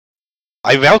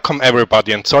I welcome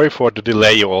everybody, and sorry for the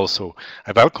delay also.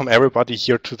 I welcome everybody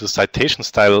here to the Citation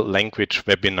Style Language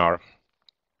webinar.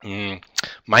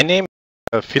 My name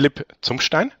is Philipp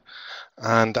Zumstein,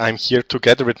 and I'm here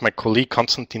together with my colleague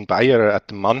Konstantin Bayer at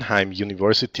the Mannheim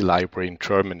University Library in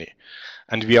Germany.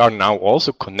 And we are now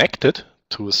also connected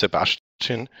to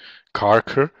Sebastian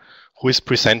Karcher, who is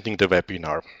presenting the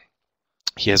webinar.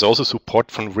 He has also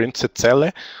support from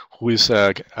CSL, who is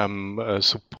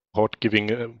support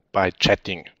giving by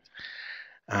chatting.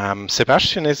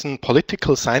 Sebastian is a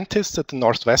political scientist at the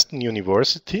Northwestern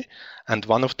University and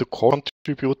one of the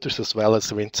contributors as well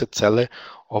as CSL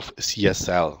of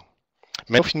CSL.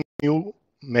 Many of you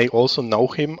may also know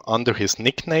him under his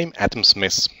nickname Adam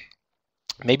Smith.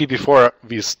 Maybe before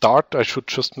we start, I should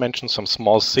just mention some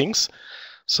small things.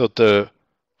 So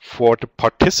for the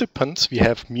participants, we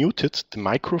have muted the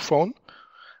microphone.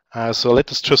 So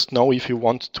let us just know if you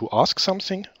want to ask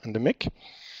something on the mic,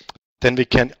 then we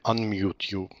can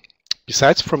unmute you.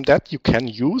 Besides from that, you can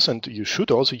use, and you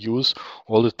should also use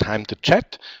all the time, the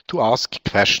chat to ask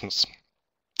questions.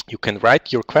 You can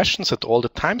write your questions at all the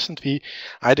times, and we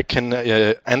either can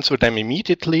answer them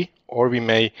immediately, or we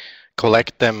may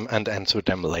collect them and answer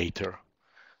them later.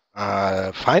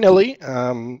 Finally,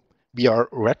 we are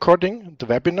recording the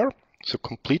webinar, so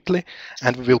completely,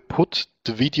 and we will put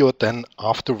the video then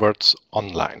afterwards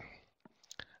online.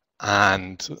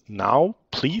 And now,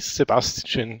 please,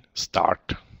 Sebastian,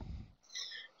 start.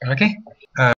 Okay.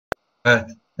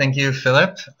 Thank you,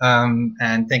 Philip,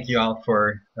 and thank you all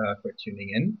for tuning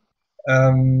in.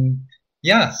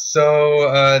 Yeah,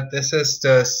 so this is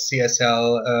the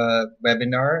CSL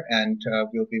webinar, and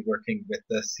we'll be working with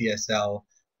the CSL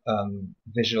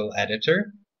visual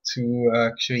editor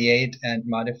to create and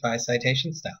modify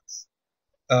citation styles.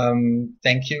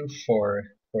 Thank you for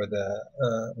the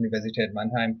Universität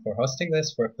Mannheim for hosting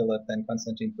this, for Philip and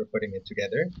Konstantin for putting it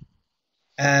together.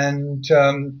 And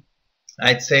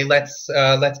I'd say let's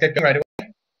get going right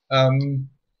away.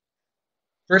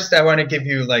 First, I want to give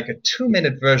you like a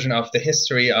 2-minute version of the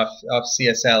history of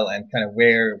CSL and kind of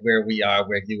where we are,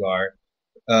 where you are.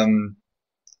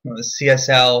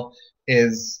 CSL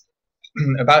is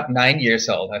about 9 years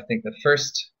old. I think the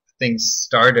first things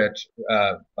started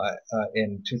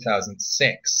in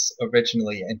 2006,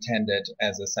 originally intended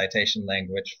as a citation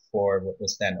language for what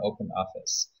was then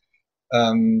OpenOffice.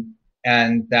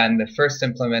 And then the first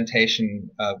implementation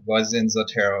was in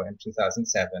Zotero in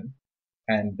 2007.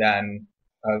 And then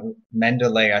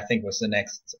Mendeley, I think, was the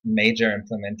next major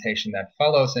implementation that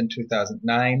follows in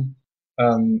 2009.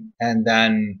 And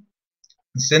then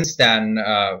since then,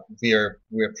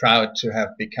 we're proud to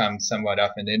have become somewhat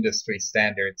of an industry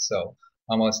standard. So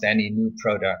almost any new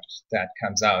product that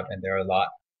comes out, and there are a lot,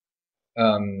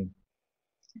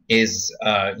 is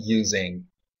using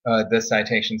the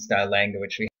citation style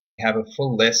language. We have a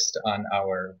full list on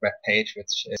our webpage,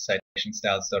 which is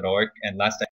citationstyles.org, and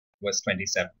last time was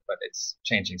 27, but it's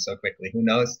changing so quickly. Who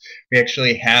knows? We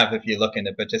actually have, if you look in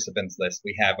the participants list,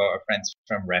 we have our friends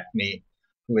from RefMe,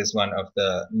 who is one of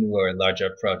the newer,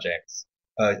 larger projects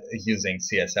using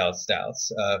CSL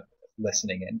styles,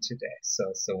 listening in today.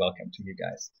 So welcome to you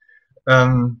guys.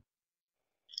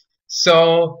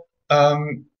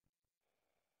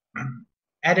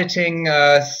 Editing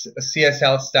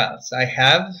CSL styles. I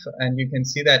have, and you can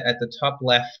see that at the top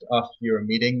left of your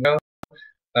meeting note,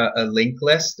 a link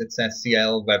list. It says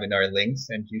CL webinar links,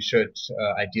 and you should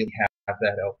ideally have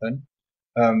that open.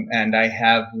 And I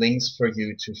have links for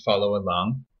you to follow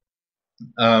along.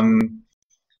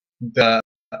 The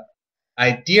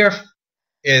idea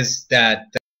is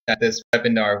that this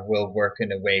webinar will work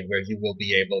in a way where you will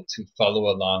be able to follow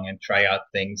along and try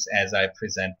out things as I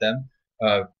present them.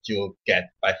 You'll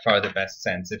get by far the best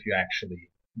sense if you actually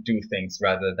do things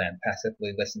rather than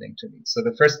passively listening to me. So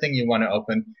the first thing you want to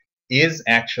open is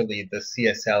actually the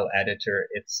CSL editor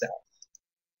itself.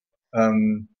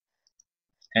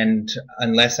 And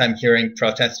unless I'm hearing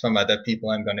protests from other people,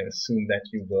 I'm going to assume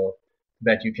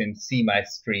that you can see my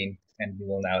screen, and you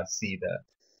will now see the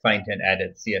find and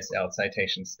edit CSL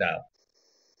citation style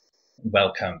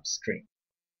welcome screen.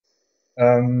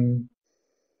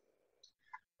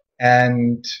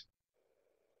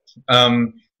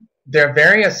 There are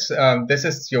various, this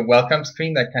is your welcome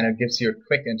screen that kind of gives you a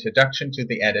quick introduction to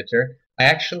the editor. I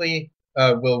actually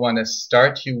will want to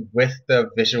start you with the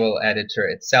visual editor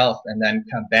itself and then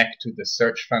come back to the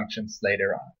search functions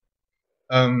later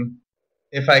on.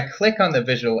 If I click on the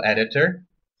visual editor,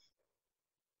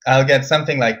 I'll get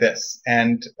something like this.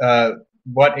 And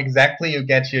what exactly you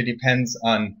get here depends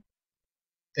on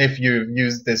if you've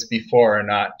used this before or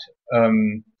not.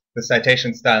 the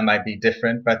citation style might be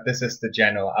different, but this is the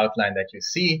general outline that you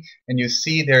see. And you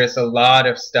see there's a lot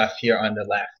of stuff here on the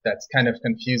left that's kind of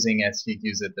confusing as you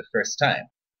use it the first time.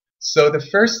 So the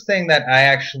first thing that I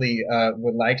actually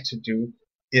would like to do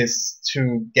is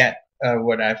to get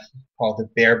what I've called the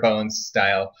bare bones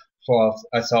style for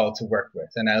us all to work with.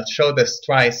 And I'll show this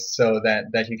twice so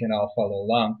that you can all follow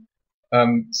along.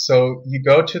 So you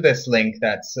go to this link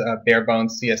that's bare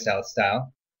bones CSL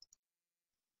style.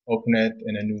 Open it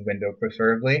in a new window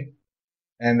preferably.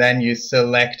 And then you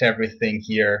select everything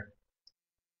here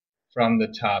from the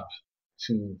top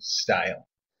to style.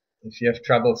 If you have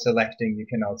trouble selecting, you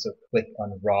can also click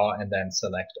on raw and then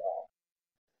select all.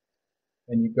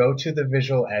 Then you go to the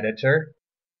visual editor,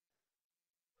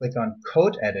 click on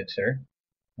code editor.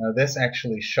 Now this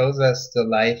actually shows us the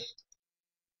live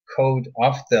code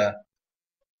of the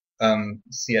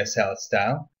CSL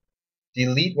style.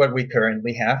 Delete what we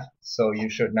currently have, so you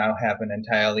should now have an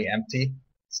entirely empty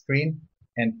screen,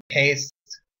 and paste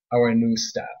our new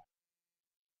style.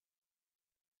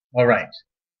 All right,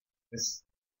 let's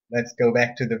go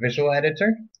back to the visual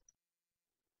editor.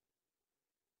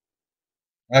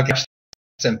 Okay, much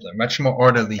simpler, much more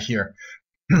orderly here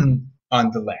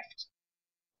on the left.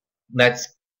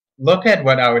 Let's look at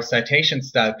what our citation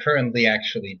style currently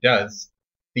actually does.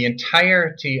 The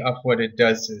entirety of what it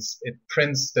does is it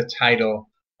prints the title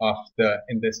of the,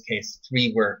 in this case,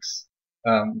 3 works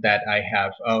that I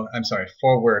have, oh, I'm sorry,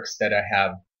 4 works that I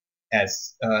have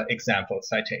as example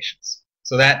citations.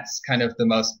 So that's kind of the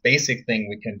most basic thing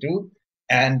we can do.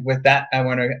 And with that, I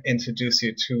want to introduce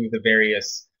you to the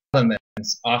various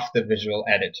elements of the visual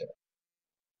editor.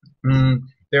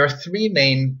 There are 3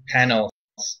 main panels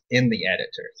in the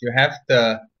editor. You have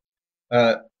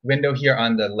the window here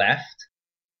on the left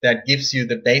that gives you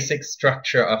the basic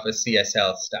structure of a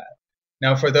CSL style.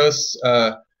 Now, for those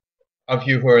of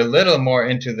you who are a little more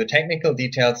into the technical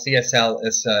details, CSL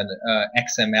is an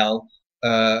XML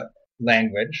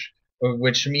language,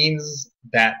 which means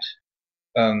that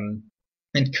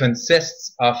it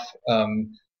consists of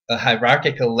a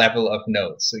hierarchical level of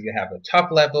nodes. So you have a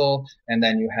top level, and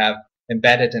then you have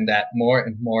embedded in that more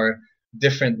and more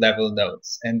different level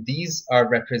nodes. And these are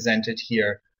represented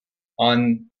here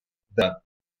on the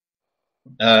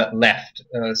left.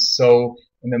 So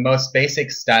in the most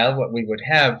basic style, what we would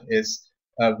have is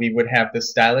we would have the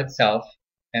style itself,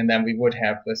 and then we would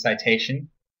have the citation,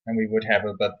 and we would have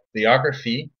a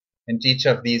bibliography, and each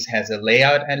of these has a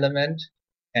layout element,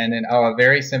 and in our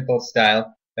very simple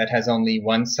style, that has only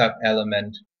one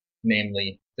sub-element,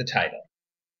 namely the title.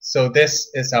 So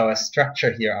this is our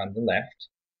structure here on the left.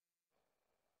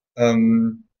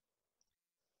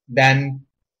 Then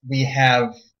we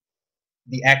have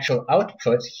the actual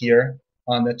output here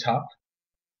on the top.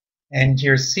 And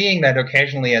you're seeing that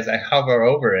occasionally as I hover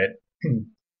over it,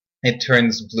 it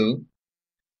turns blue.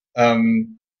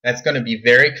 That's going to be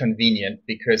very convenient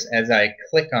because as I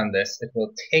click on this, it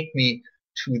will take me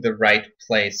to the right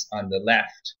place on the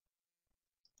left.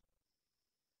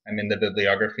 I'm in the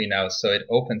bibliography now, so it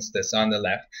opens this on the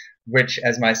left, which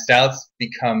as my styles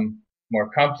become more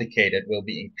complicated will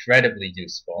be incredibly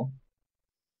useful.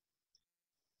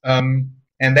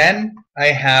 And then I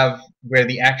have where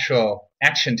the actual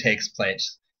action takes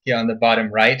place here on the bottom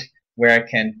right, where I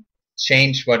can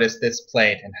change what is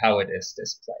displayed and how it is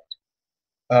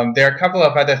displayed. There are a couple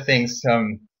of other things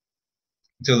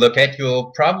to look at.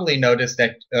 You'll probably notice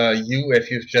that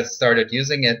if you've just started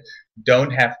using it,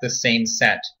 don't have the same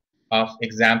set of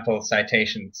example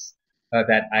citations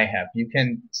that I have. You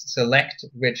can select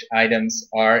which items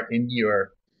are in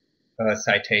your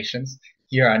citations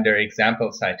here under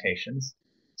example citations.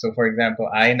 So for example,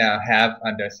 I now have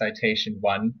under citation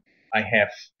 1, I have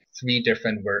 3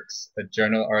 different works, a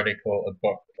journal article, a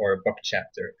book, or a book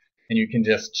chapter. And you can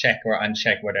just check or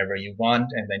uncheck whatever you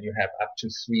want, and then you have up to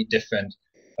 3 different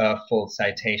full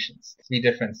citations. 3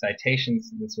 different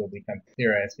citations, this will become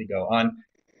clearer as we go on,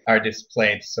 are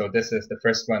displayed. So this is the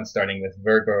first one starting with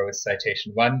Virgo is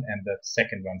citation 1, and the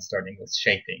second one starting with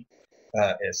shaping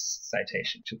is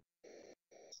citation 2.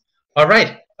 All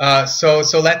right, so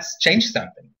let's change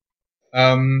something.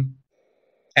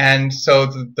 And so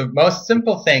the most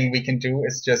simple thing we can do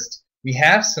is just, we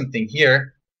have something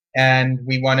here, and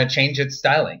we want to change its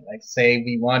styling. Like say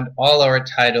we want all our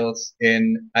titles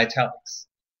in italics.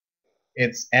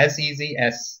 It's as easy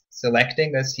as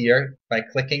selecting this here by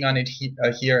clicking on it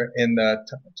here in the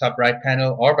top right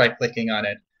panel, or by clicking on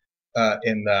it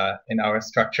in our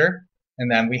structure. And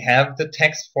then we have the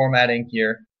text formatting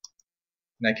here,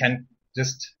 and I can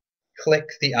just click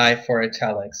the I for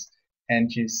italics,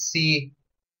 and you see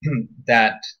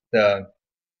that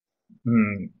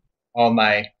all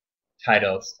my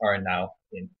titles are now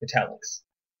in italics.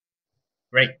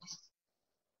 Great.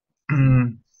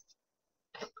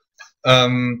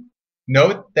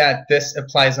 Note that this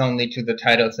applies only to the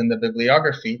titles in the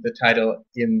bibliography. The title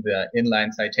in the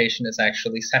inline citation is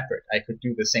actually separate. I could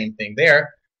do the same thing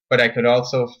there, but I could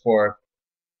also, for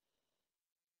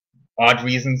odd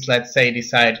reasons, let's say,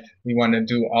 decide we want to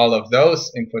do all of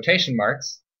those in quotation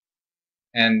marks.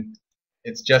 And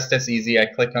it's just as easy. I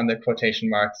click on the quotation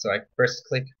mark. So I first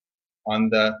click on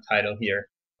the title here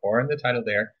or in the title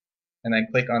there, and then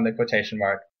click on the quotation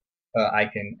mark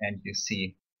icon, and you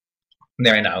see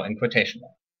they're now in quotation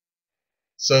mark.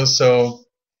 So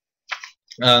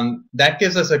that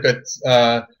gives us a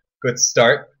good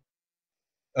start.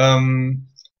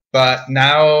 But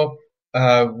now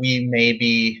we may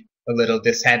be a little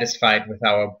dissatisfied with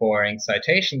our boring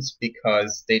citations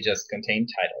because they just contain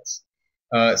titles.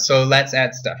 So let's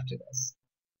add stuff to this.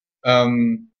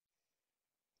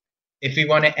 If we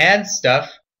want to add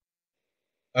stuff,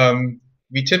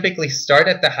 we typically start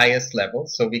at the highest level.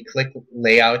 So we click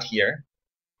Layout here,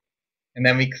 and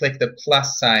then we click the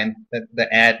plus sign, the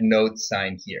Add Node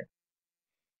sign here.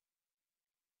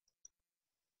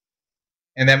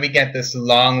 And then we get this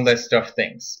long list of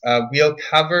things. We'll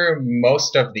cover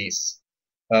most of these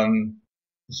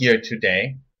here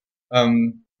today.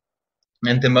 And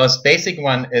the most basic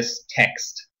one is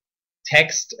text.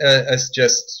 Text is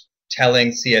just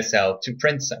telling CSL to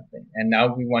print something. And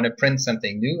now we want to print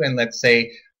something new. And let's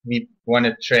say we want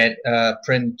to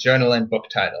print journal and book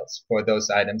titles for those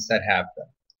items that have them.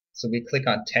 So we click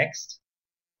on text.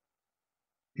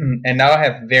 And now I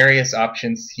have various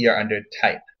options here under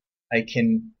type. I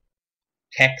can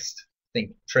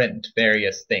print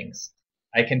various things.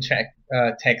 I can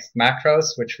text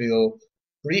macros, which we'll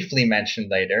briefly mention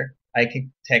later. I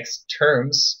can text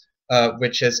terms,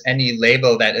 which is any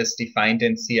label that is defined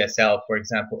in CSL. For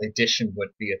example, edition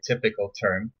would be a typical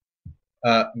term.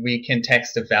 We can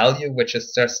text a value, which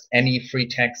is just any free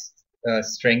text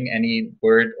string, any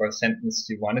word or sentence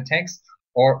you want to text.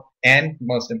 And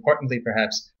most importantly,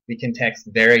 perhaps, we can text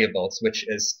variables, which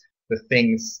is the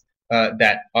things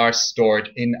that are stored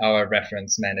in our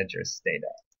reference manager's data.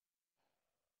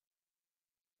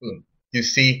 Boom. You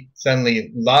see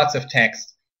suddenly lots of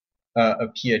text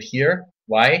appeared here.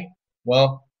 Why?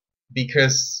 Well,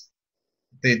 because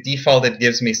the default it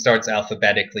gives me starts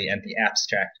alphabetically and the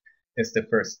abstract is the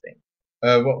first thing.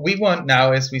 What we want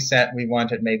now is we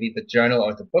wanted maybe the journal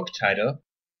or the book title,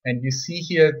 and you see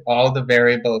here all the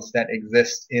variables that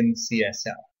exist in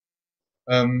CSL.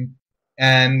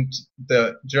 And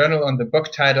the journal and the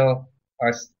book title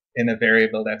are in a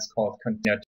variable that's called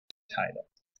container title.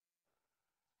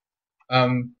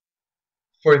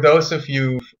 For those of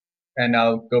you, and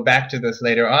I'll go back to this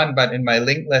later on, but in my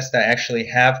linked list, I actually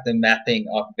have the mapping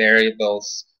of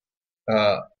variables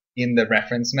in the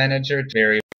reference manager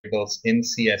to variables in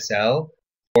CSL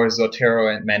for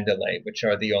Zotero and Mendeley, which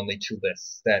are the only two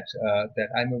lists that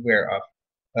I'm aware of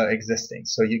existing.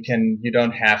 So you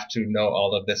don't have to know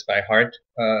all of this by heart.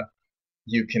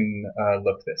 You can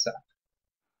look this up.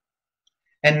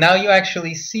 And now you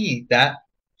actually see that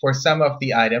for some of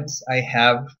the items, I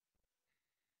have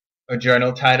a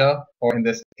journal title, or in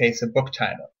this case, a book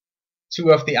title.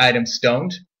 Two of the items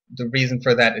don't. The reason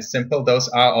for that is simple. Those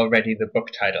are already the book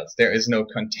titles. There is no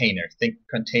container. Think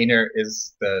container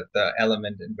is the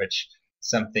element in which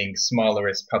something smaller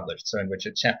is published, so in which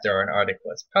a chapter or an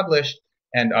article is published.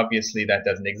 And obviously that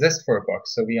doesn't exist for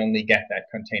books, so we only get that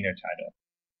container title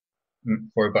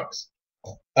for books.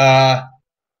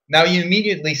 Now you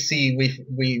immediately see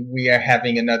we are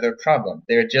having another problem.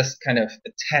 They're just kind of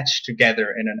attached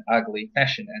together in an ugly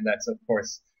fashion, and that's of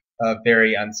course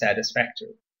very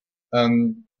unsatisfactory.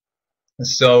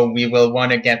 So we will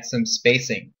want to get some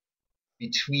spacing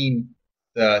between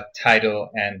the title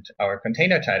and our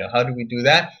container title. How do we do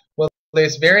that? Well,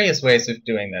 there's various ways of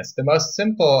doing this. The most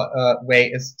simple way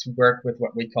is to work with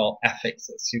what we call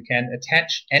affixes. You can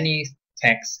attach any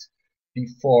text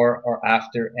before or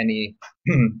after any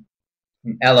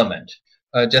element.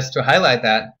 Just to highlight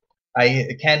that,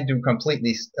 I can do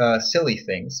completely silly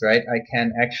things, right? I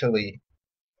can actually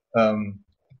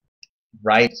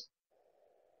write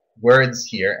words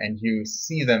here, and you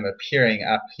see them appearing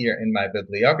up here in my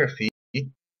bibliography.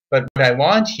 But what I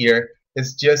want here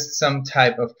is just some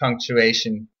type of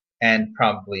punctuation and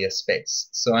probably a space.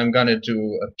 So I'm going to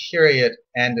do a period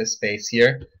and a space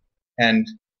here. And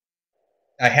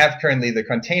I have currently the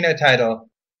container title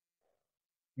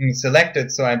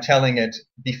selected, so I'm telling it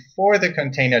before the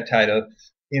container title,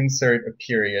 insert a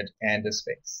period and a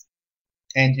space.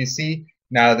 And you see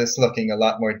now this looking a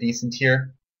lot more decent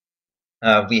here.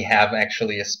 We have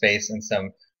actually a space and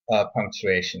some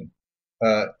punctuation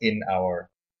in our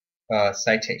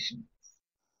citation.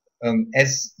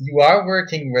 As you are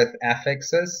working with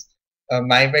affixes,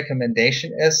 my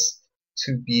recommendation is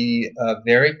to be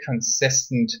very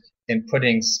consistent in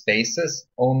putting spaces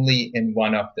only in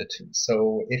one of the two.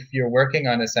 So if you're working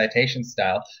on a citation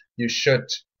style, you should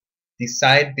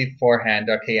decide beforehand,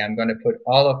 okay, I'm going to put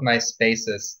all of my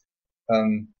spaces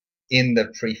in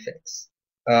the prefix.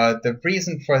 The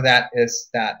reason for that is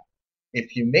that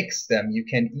if you mix them, you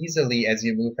can easily, as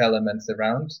you move elements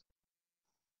around,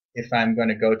 if I'm going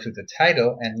to go to the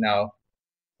title and now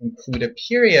include a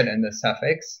period in the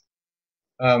suffix,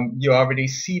 you already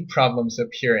see problems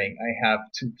appearing. I have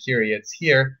two periods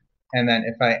here, and then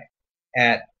if I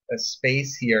add a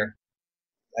space here,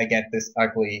 I get this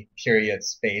ugly period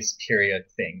space period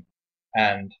thing,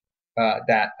 and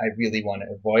that I really want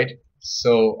to avoid.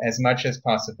 So as much as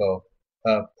possible,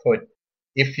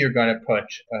 if you're going to put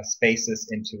spaces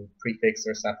into prefix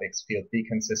or suffix field, be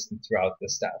consistent throughout the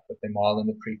style. Put them all in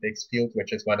the prefix field,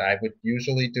 which is what I would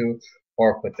usually do,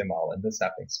 or put them all in the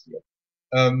suffix field.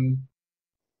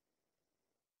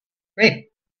 Great.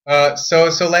 So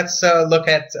let's look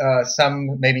at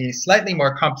some maybe slightly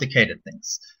more complicated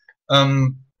things.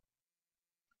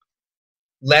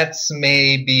 Let's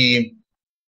maybe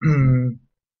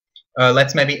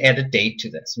add a date to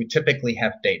this. We typically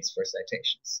have dates for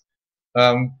citations.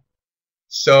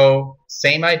 So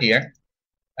same idea.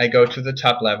 I go to the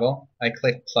top level. I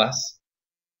click plus.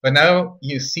 But now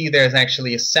you see there's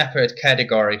actually a separate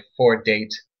category for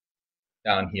date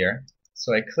down here.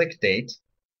 So I click date.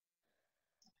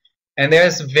 And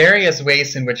there's various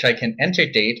ways in which I can enter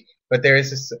date, but there is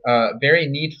this very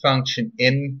neat function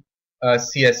in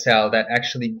CSL that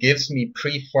actually gives me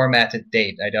pre-formatted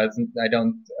date. I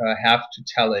don't have to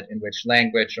tell it in which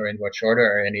language or in which order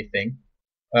or anything.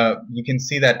 You can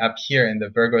see that up here in the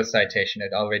Virgo citation,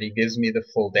 it already gives me the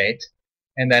full date.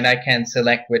 And then I can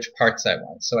select which parts I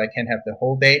want. So I can have the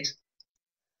whole date.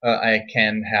 I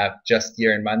can have just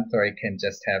year and month, or I can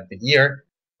just have the year.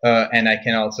 And I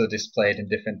can also display it in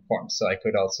different forms. So I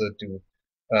could also do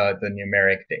the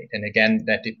numeric date. And again,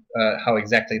 that how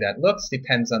exactly that looks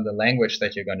depends on the language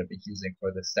that you're going to be using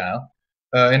for the style.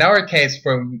 In our case,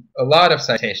 for a lot of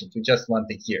citations, we just want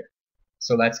the year.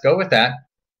 So let's go with that.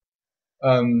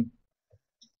 And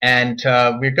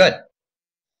we're good.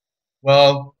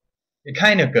 Well, we're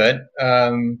kind of good.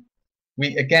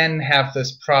 We again have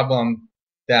this problem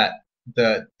that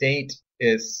the date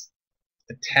is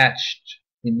attached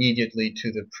immediately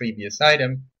to the previous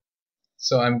item.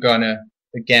 So I'm gonna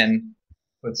again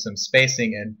put some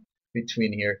spacing in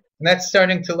between here, and that's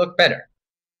starting to look better.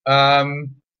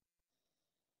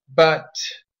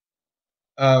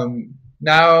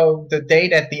 Now the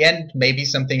date at the end may be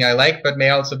something I like, but may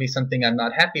also be something I'm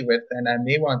not happy with, and I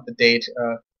may want the date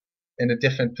in a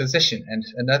different position. And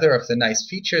another of the nice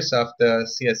features of the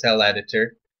CSL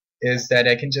editor is that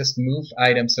I can just move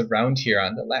items around here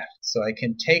on the left. So I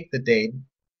can take the date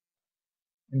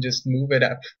and just move it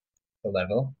up the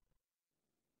level.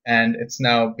 And it's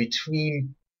now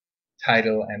between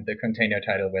title and the container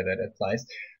title where that applies.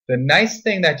 The nice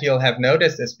thing that you'll have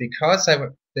noticed is because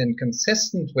I've been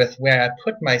consistent with where I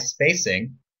put my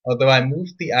spacing, although I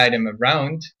moved the item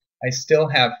around, I still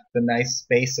have the nice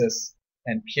spaces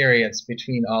and periods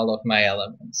between all of my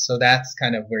elements. So that's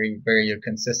kind of where your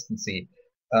consistency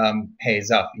pays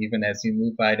off. Even as you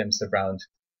move items around,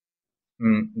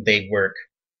 they work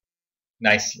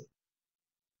nicely.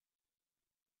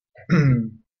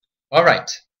 All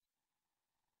right.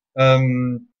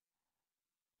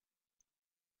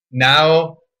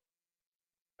 Now,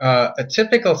 a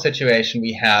typical situation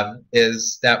we have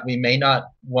is that we may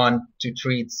not want to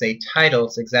treat, say,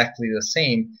 titles exactly the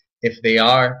same if they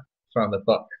are from a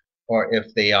book or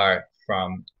if they are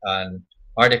from an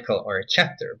article or a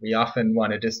chapter. We often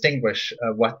want to distinguish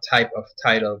what type of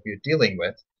title we're dealing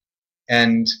with,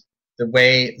 and the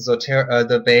way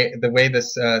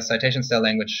this citation style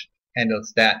language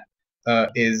handles that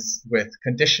is with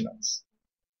conditionals.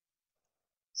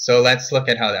 So let's look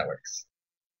at how that works.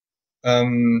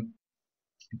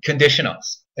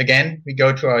 Conditionals. Again, we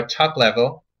go to our top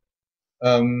level.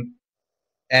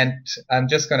 And I'm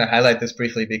just going to highlight this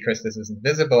briefly because this isn't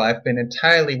visible. I've been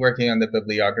entirely working on the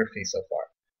bibliography so far.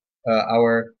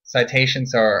 Our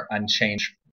citations are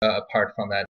unchanged apart from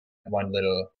that one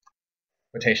little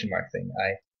quotation mark thing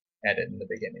I added in the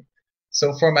beginning.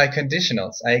 So for my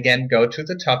conditionals, I again go to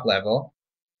the top level.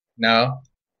 Now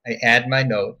I add my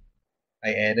note.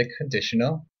 I add a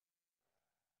conditional.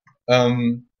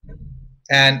 And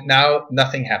now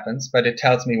nothing happens, but it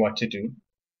tells me what to do.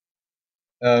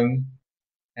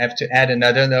 I have to add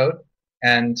another node.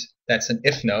 and that's an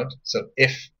if node. So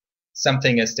if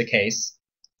something is the case.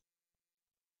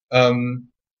 And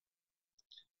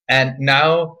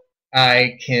now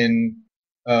I can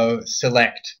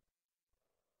select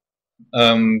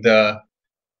the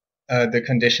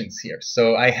conditions here.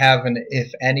 So I have an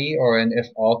if any or an if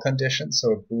all condition,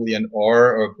 so a Boolean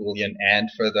or Boolean and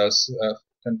for those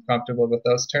comfortable with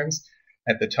those terms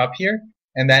at the top here.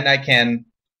 And then I can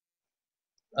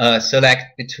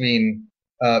select between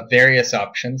various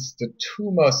options. The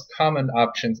two most common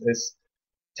options is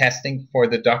testing for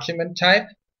the document type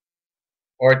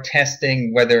or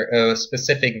testing whether a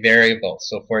specific variable,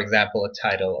 so for example a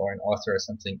title or an author or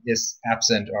something, is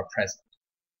absent or present.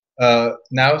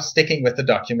 Now sticking with the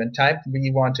document type,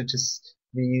 we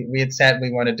had said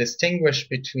we want to distinguish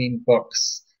between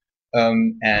books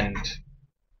and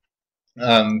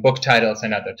book titles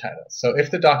and other titles. So if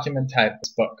the document type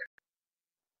is book,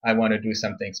 I want to do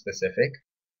something specific.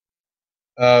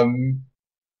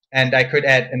 And I could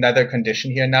add another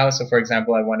condition here now. So for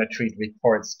example, I want to treat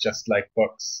reports just like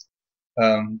books.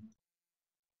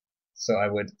 So I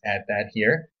would add that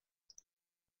here.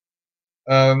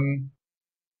 But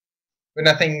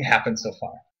nothing happened so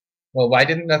far. Well, why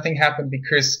didn't nothing happen?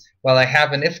 Because, well, I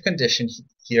have an if condition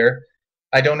here.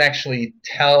 I don't actually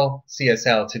tell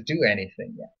CSL to do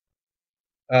anything yet.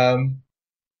 How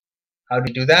do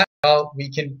we do that? Well, we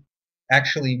can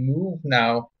actually move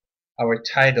now our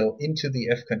title into the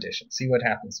if condition. See what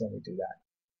happens when we do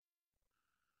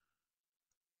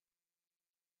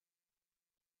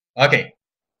that. Okay,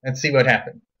 let's see what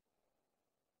happened.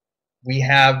 We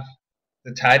have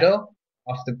the title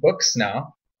of the books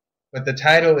now, but the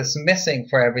title is missing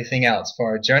for everything else. For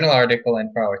our journal article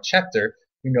and for our chapter,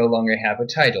 we no longer have a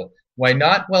title. Why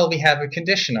not? Well, we have a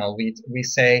conditional. We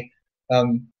say,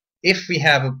 if we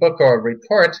have a book or a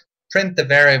report, print the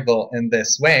variable in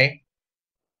this way.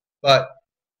 But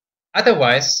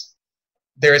otherwise,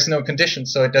 there is no condition,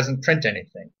 so it doesn't print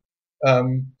anything.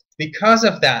 Because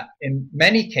of that, in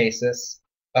many cases,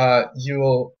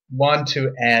 you'll want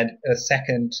to add a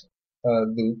second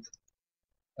loop,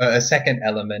 a second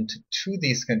element to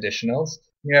these conditionals.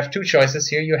 You have two choices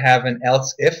here. You have an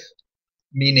else if,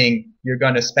 meaning you're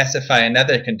going to specify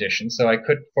another condition. So I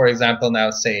could, for example,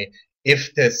 now say,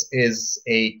 if this is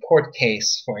a court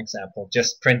case, for example,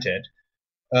 just print it.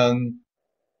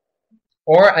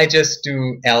 Or I just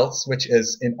do else, which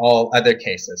is in all other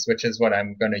cases, which is what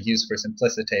I'm going to use for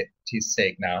simplicity's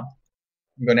sake now.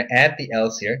 I'm going to add the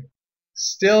else here.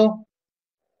 Still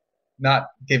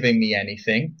not giving me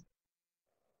anything.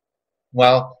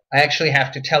 Well, I actually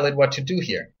have to tell it what to do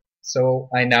here. So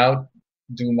I now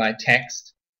do my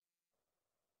text.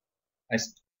 I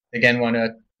again want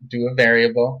to do a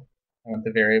variable. I want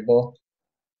the variable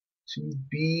to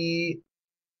be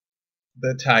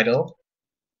the title.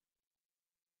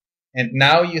 And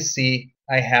now you see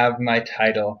I have my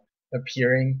title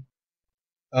appearing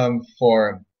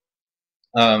for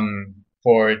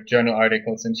journal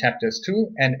articles in chapters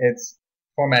 2, and it's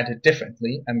formatted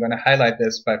differently. I'm going to highlight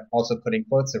this by also putting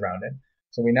quotes around it.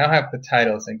 So we now have the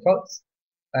titles in quotes,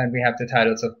 and we have the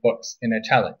titles of books in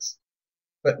italics.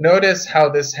 But notice how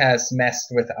this has messed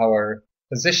with our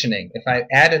positioning. If I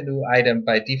add a new item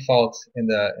by default in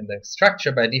the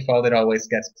structure, by default it always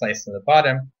gets placed in the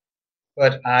bottom.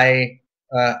 But I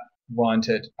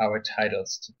wanted our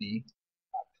titles to be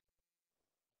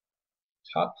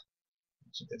top,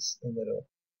 which is a little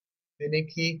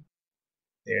finicky.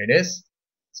 There it is.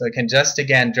 So I can just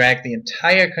again drag the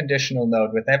entire conditional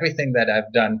node with everything that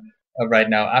I've done right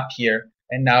now up here,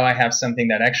 and now I have something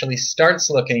that actually starts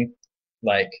looking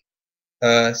like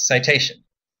a citation.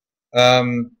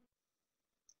 Yeah,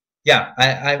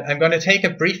 I'm going to take a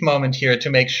brief moment here to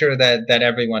make sure that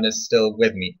everyone is still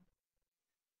with me.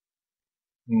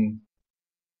 Are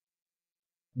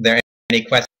there any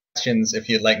questions if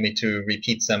you'd like me to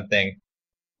repeat something?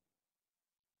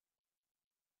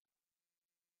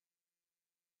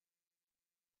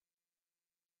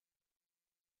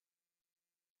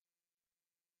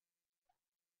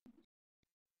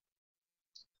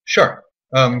 Sure.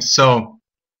 In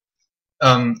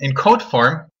code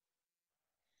form,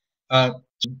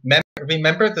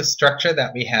 remember the structure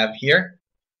that we have here,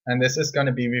 and this is going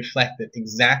to be reflected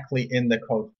exactly in the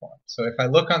code form. So if I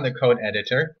look on the code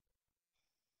editor,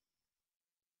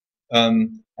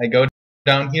 I go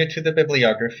down here to the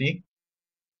bibliography.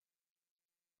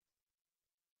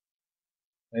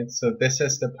 Right, so this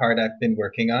is the part I've been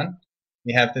working on.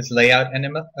 We have this layout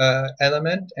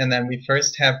element, and then we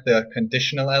first have the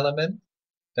conditional element.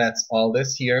 That's all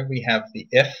this here. We have the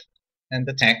if and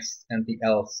the text, and the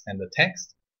else and the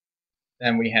text.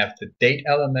 Then we have the date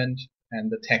element, and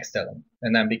the text element.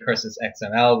 And then because it's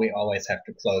XML, we always have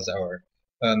to close our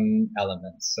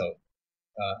elements. So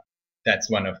that's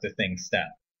one of the things that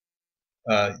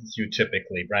you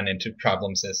typically run into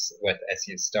problems with as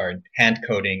you start hand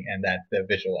coding, and that the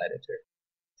visual editor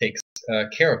takes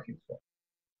care of you for.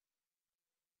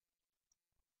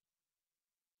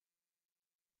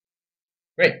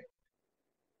 Great.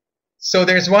 So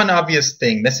there's one obvious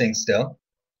thing missing still,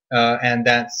 and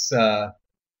that's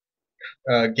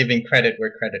giving credit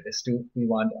where credit is due. We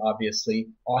want, obviously,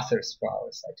 authors for our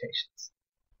citations.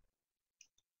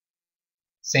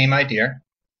 Same idea.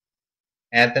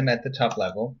 Add them at the top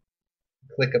level.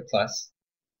 Click a plus.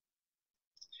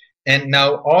 And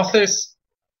now authors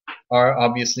are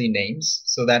obviously names,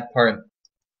 so that part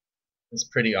is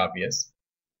pretty obvious.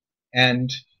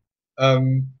 And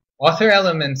author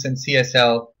elements in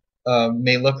CSL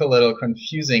may look a little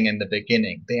confusing in the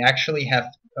beginning. They actually have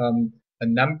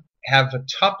a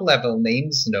top-level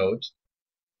names node,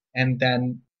 and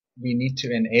then we need to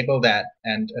enable that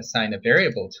and assign a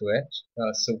variable to it.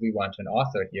 So we want an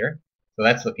author here. So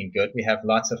that's looking good. We have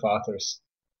lots of authors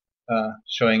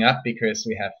showing up because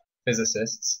we have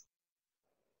physicists.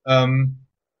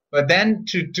 But then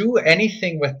to do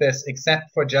anything with this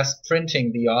except for just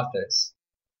printing the authors,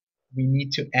 we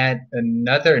need to add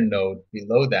another node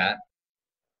below that.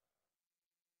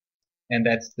 And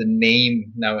that's the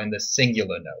name now in the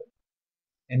singular node.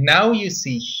 And now you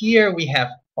see here we have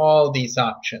all these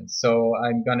options. So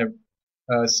I'm gonna,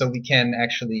 so we can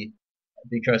actually,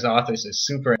 because authors is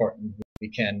super important, we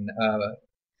can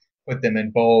put them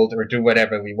in bold or do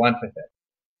whatever we want with it.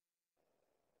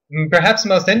 Perhaps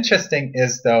most interesting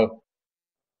is, though,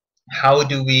 how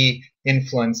do we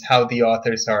influence how the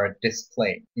authors are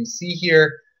displayed? You see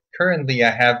here, currently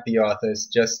I have the authors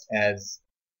just as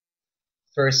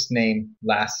first name,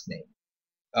 last name.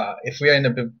 If we are in a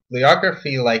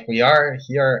bibliography like we are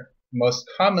here, most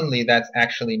commonly that's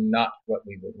actually not what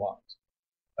we would want.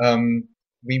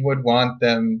 We would want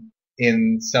them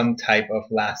in some type of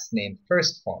last name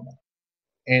first format.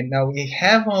 And now we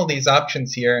have all these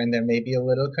options here, and they may be a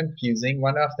little confusing.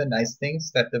 One of the nice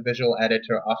things that the visual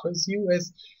editor offers you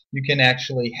is you can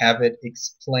actually have it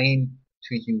explain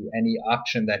to you any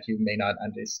option that you may not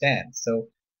understand. So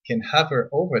you can hover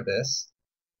over this,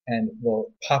 and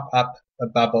will pop up a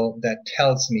bubble that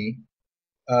tells me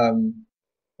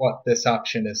what this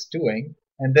option is doing.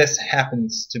 And this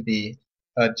happens to be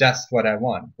just what I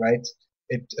want, right?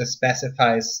 It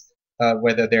specifies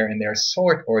whether they're in their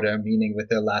sort order, meaning with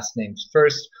their last names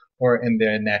first, or in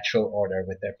their natural order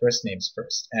with their first names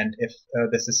first. And if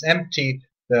this is empty,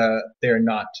 they're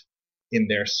not in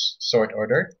their sort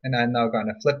order. And I'm now going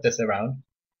to flip this around.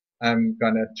 I'm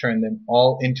going to turn them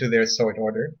all into their sort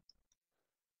order.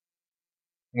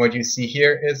 What you see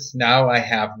here is now I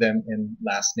have them in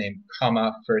last name,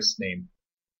 comma, first name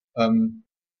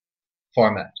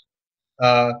format.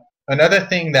 Another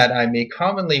thing that I may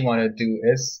commonly want to do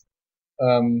is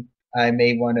I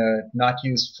may want to not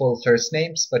use full first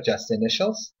names, but just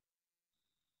initials.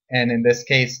 And in this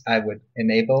case, I would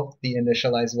enable the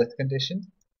initialize with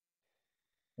condition.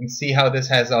 And see how this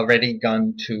has already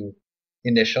gone to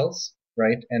initials,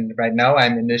 right? And right now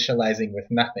I'm initializing with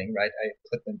nothing, right? I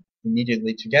put them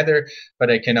immediately together,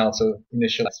 but I can also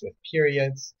initialize with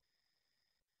periods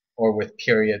or with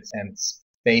periods and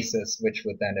spaces, which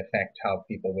would then affect how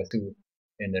people with two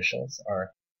initials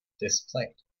are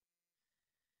displayed.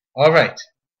 All right.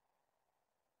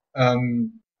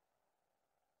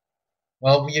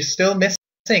 Well, we're still missing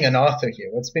an author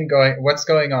here. What's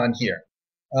going on here?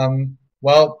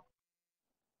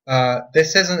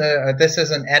 This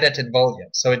is an edited volume,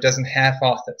 so it doesn't have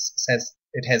authors.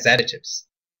 It has additives,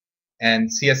 and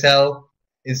CSL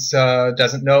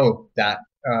doesn't know that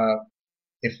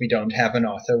if we don't have an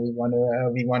author, we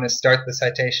want to start the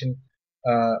citation,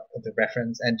 the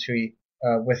reference entry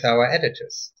with our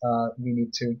editors. We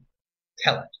need to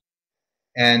tell it,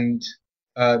 and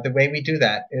the way we do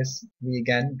that is we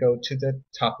again go to the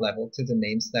top level, to the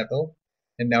names level,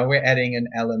 and now we're adding an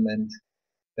element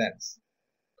that's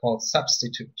called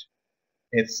substitute.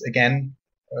 It's again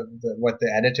what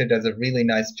the editor does a really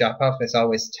nice job of is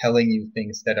always telling you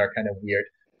things that are kind of weird.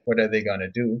 What are they going to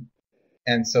do?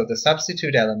 And so the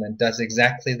substitute element does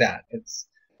exactly that. It's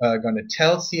going to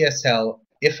tell CSL,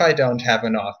 if I don't have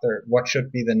an author, what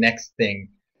should be the next thing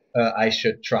I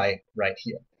should try right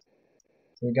here.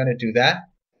 So we're going to do that.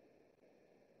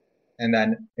 And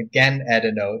then again add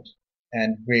a node.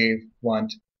 And we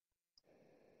want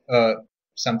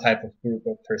some type of group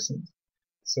of persons.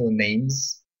 So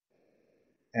names.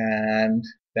 And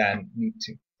then need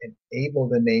to enable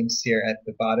the names here at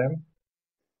the bottom.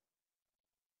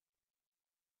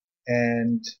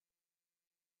 And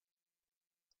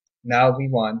now we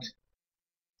want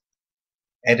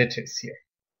editors here.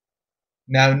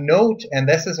 Now note, and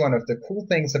this is one of the cool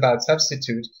things about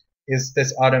substitute, is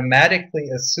this automatically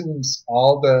assumes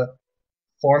all the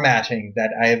formatting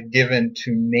that I have given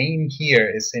to name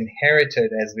here is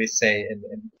inherited, as we say in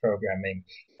programming,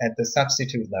 at the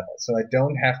substitute level. So I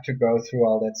don't have to go through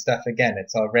all that stuff again.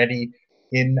 It's already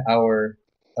in our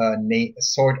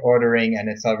sort ordering, and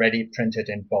it's already printed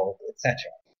in bold, etc.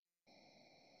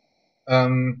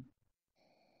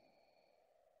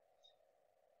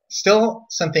 Still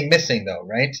something missing though,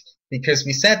 right? Because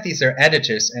we said these are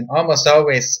editors, and almost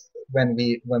always when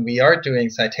we are doing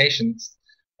citations,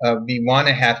 we want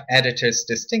to have editors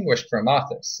distinguished from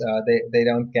authors. They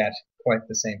don't get quite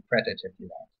the same credit if you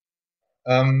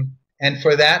want. And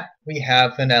for that, we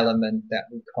have an element that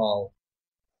we call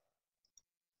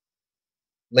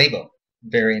label,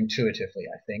 very intuitively,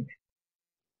 I think.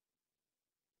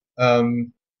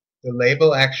 The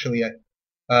label actually,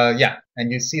 yeah,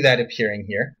 and you see that appearing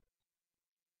here.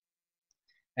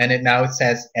 And it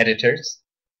says editors.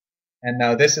 And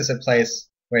now this is a place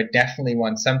where it definitely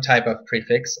wants some type of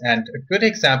prefix. And a good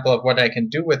example of what I can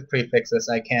do with prefixes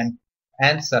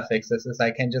and suffixes is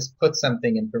I can just put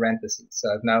something in parentheses.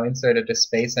 So I've now inserted a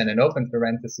space and an open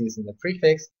parentheses in the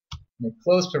prefix, and a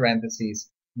closed parentheses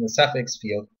in the suffix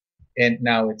field. And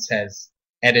now it says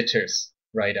editors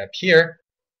right up here.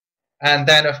 And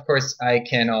then, of course, I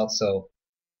can also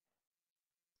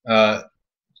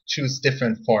choose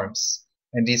different forms.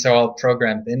 And these are all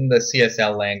programmed in the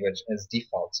CSL language as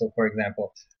default. So, for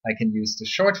example, I can use the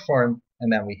short form,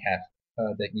 and then we have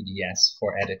the EDS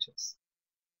for editors.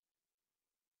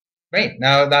 Great.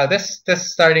 Now this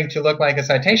is starting to look like a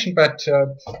citation, but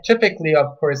typically,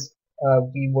 of course,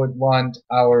 we would want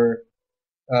our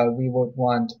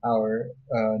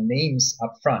names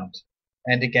up front.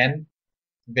 And again,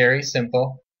 very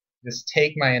simple. Just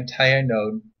take my entire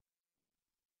node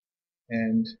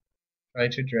and try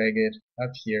to drag it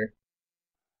up here.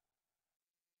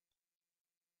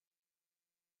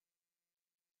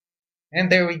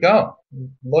 And there we go.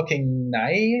 Looking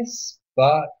nice,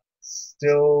 but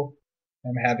still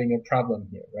I'm having a problem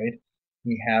here, right?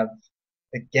 We have,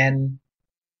 again,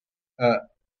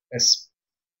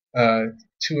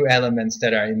 two elements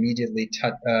that are immediately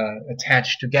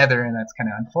attached together, and that's kind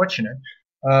of unfortunate.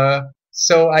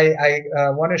 So I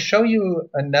want to show you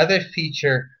another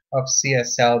feature of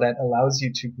CSL that allows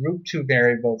you to group two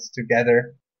variables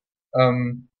together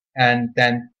and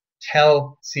then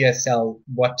tell CSL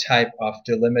what type of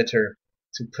delimiter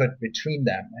to put between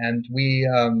them. And we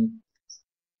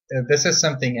this is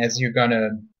something, as you're gonna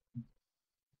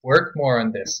work more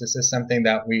on this, this is something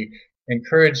that we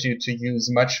encourage you to use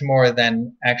much more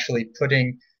than actually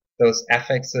putting those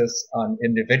affixes on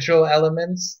individual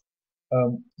elements.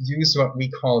 Use what we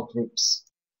call groups.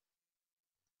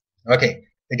 Okay,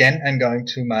 again, I'm going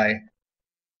to my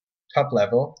top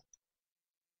level,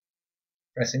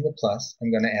 pressing the plus. I'm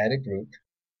going to add a group.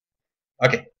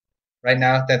 Okay, right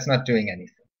now that's not doing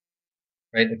anything,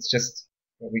 right? It's just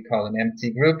what we call an empty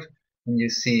group, and you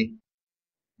see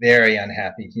very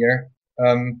unhappy here.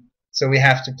 So we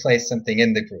have to place something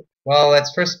in the group. Well,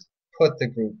 let's first put the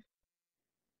group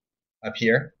up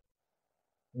here.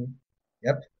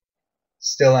 Yep,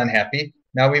 still unhappy.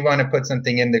 Now we want to put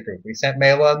something in the group. We said,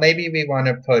 well, maybe we want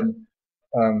to put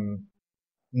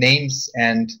names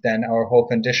and then our whole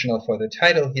conditional for the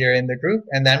title here in the group,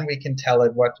 and then we can tell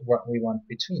it what we want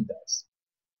between those.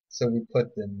 So we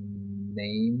put the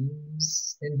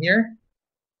names in here,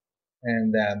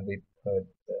 and then we put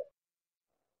the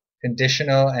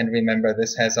conditional, and remember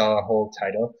this has our whole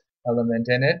title element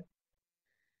in it.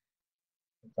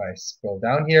 If I scroll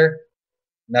down here,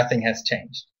 nothing has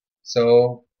changed.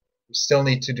 So we still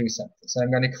need to do something. So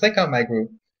I'm going to click on my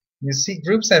group. You see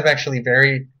groups have actually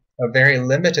a very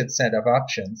limited set of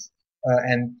options.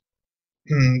 And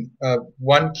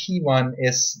one key one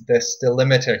is this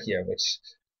delimiter here, which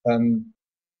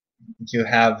you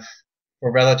have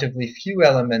for relatively few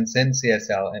elements in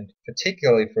CSL, and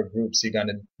particularly for groups, you're going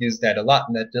to use that a lot.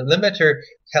 And the delimiter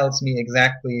tells me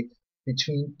exactly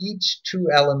between each two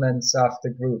elements of the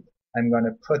group, I'm going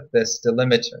to put this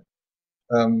delimiter.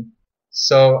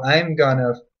 So I'm going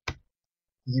to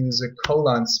use a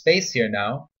colon space here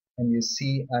now, and you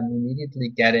see I'm immediately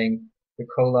getting the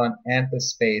colon and the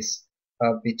space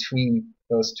between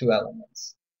those two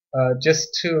elements.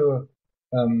 Just to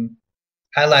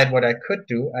highlight what I could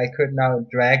do, I could now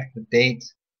drag the date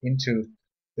into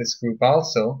this group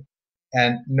also,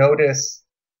 and notice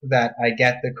that I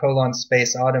get the colon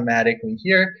space automatically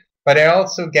here, but I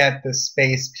also get the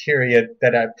space period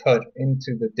that I put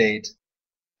into the date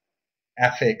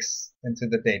affix into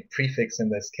the date prefix in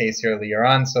this case earlier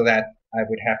on, so that I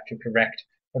would have to correct.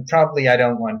 But probably I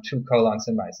don't want 2 colons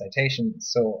in my citation,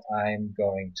 so I'm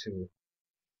going to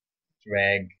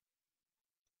drag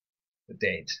the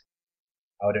date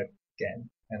out again,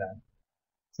 and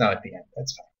it's now at the end.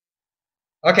 That's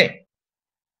fine. Okay.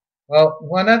 Well,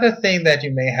 one other thing that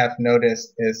you may have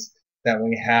noticed is that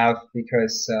we have,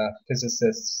 because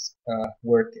physicists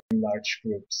work in large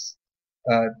groups,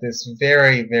 this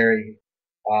very, very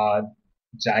odd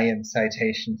giant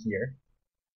citation here.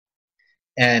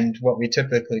 And what we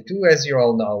typically do, as you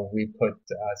all know, we put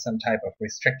some type of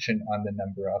restriction on the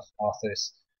number of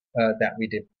authors that we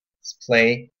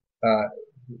display.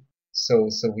 So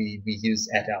we use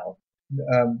et al.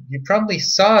 You probably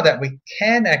saw that we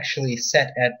can actually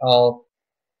set et al.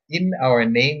 In our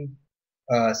name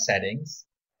settings,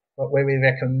 but where we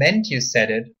recommend you set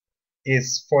it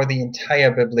is for the entire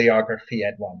bibliography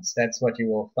at once. That's what you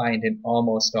will find in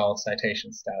almost all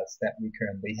citation styles that we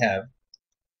currently have.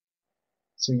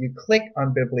 So you click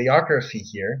on bibliography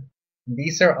here.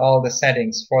 These are all the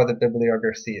settings for the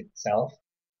bibliography itself.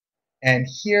 And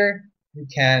here you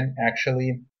can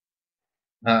actually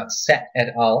set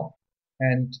et al.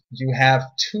 And you have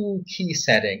 2 key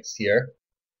settings here.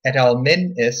 Et al.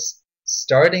 Min is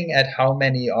starting at how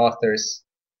many authors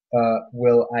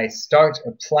will I start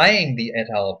applying the et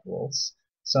al. Rules.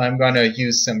 So I'm going to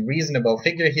use some reasonable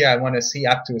figure here. I want to see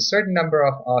up to a certain number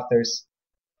of authors,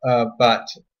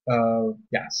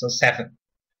 yeah, so 7.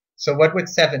 So what would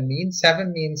 7 mean?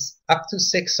 7 means up to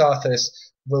 6 authors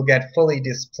will get fully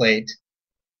displayed.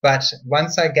 But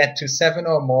once I get to 7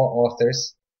 or more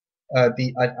authors,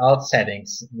 the et al.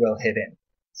 Settings will hit in.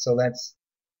 So let's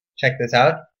check this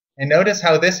out. And notice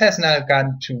how this has now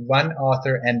gone to 1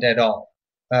 author and et al.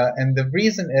 And the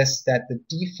reason is that the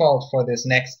default for this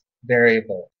next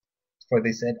variable, for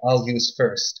this et al. Use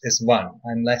first, is 1,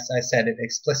 unless I said it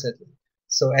explicitly.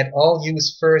 So et al.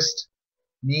 Use first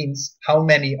means how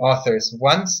many authors,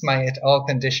 once my et al.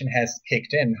 Condition has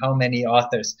kicked in, how many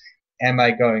authors am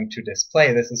I going to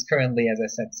display? This is currently, as I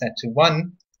said, set to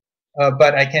 1,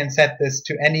 but I can set this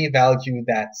to any value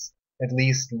that's at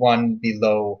least 1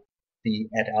 below the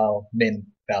et al. Min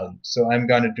value. So I'm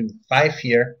going to do 5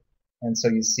 here, and so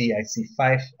you see I see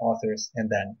 5 authors and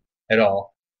then et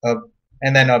al.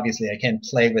 And then obviously I can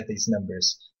play with these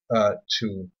numbers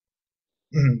to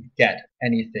get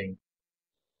anything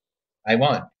I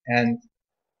want. And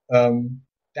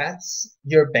that's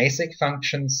your basic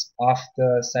functions of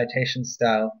the citation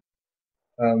style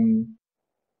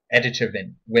editor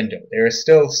window. There is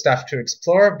still stuff to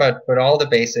explore, but all the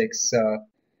basics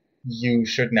you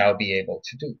should now be able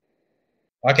to do.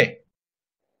 Okay,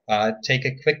 take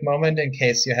a quick moment in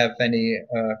case you have any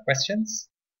questions.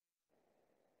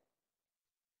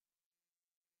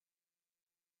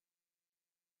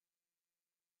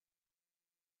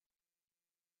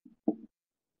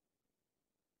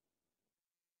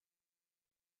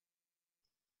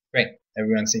 Great,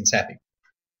 everyone seems happy.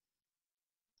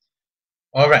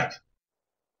 All right.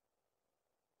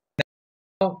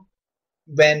 Now,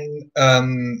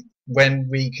 when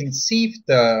we conceived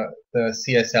the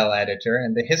CSL editor,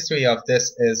 and the history of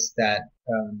this is that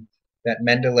that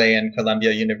Mendeley and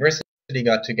Columbia University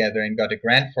got together and got a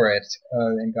grant for it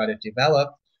and got it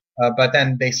developed, but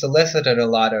then they solicited a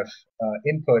lot of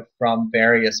input from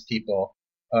various people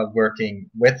working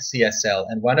with CSL,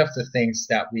 and one of the things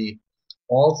that we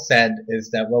all said is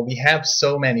that, well, we have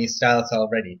so many styles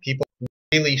already. People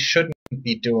really shouldn't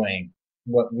be doing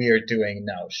what we are doing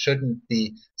now, shouldn't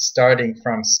be starting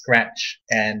from scratch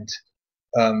and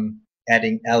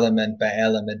adding element by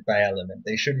element by element.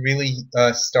 They should really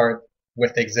start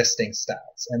with existing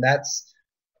styles. And that's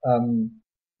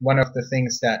one of the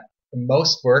things that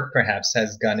most work perhaps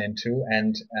has gone into,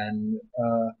 and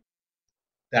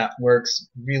that works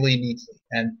really neatly.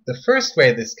 And the first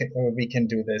way we can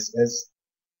do this is,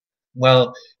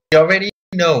 well, we already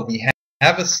know we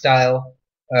have a style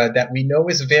that we know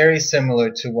is very similar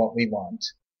to what we want,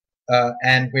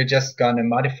 and we're just going to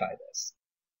modify this.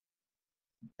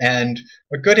 And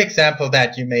a good example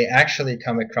that you may actually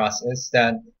come across is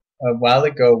that a while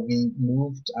ago we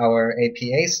moved our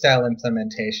APA style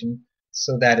implementation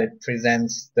so that it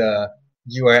presents the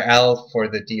URL for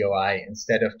the DOI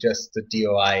instead of just the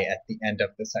DOI at the end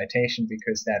of the citation,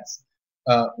 because that's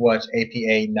what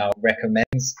APA now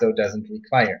recommends, though doesn't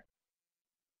require.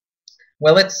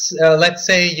 Well, let's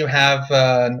say you have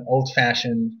an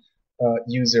old-fashioned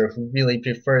user who really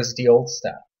prefers the old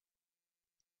style.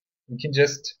 You can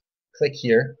just click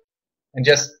here, and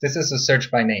this is a search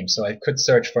by name, so I could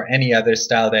search for any other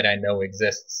style that I know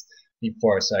exists.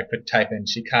 before. So I could type in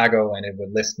Chicago and it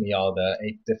would list me all the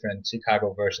 8 different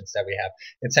Chicago versions that we have,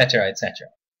 etc., etc.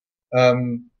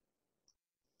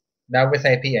 Now with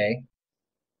APA,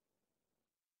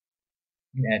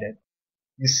 edit,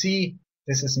 you see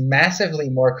this is massively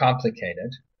more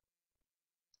complicated.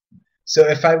 So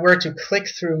if I were to click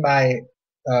through my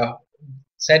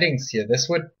settings here, this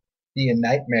would be a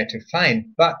nightmare to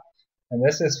find, but, and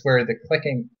this is where the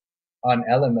clicking on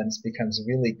elements becomes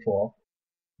really cool.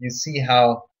 You see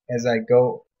how as I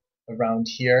go around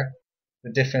here,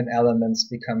 the different elements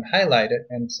become highlighted,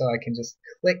 and so I can just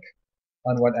click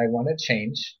on what I want to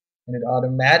change, and it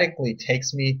automatically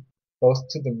takes me both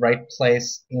to the right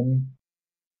place in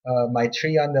my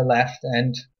tree on the left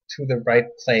and to the right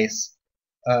place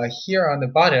here on the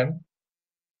bottom,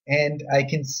 and I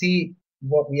can see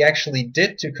what we actually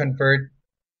did to convert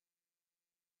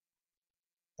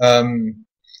the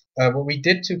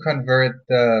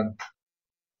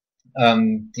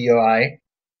DOI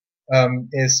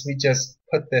is we just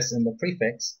put this in the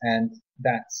prefix, and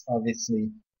that's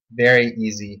obviously very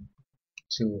easy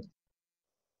to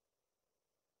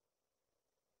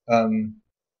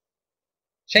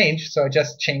change. So I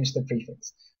just change the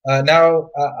prefix.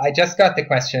 Now I just got the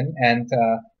question, and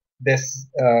this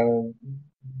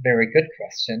very good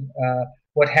question.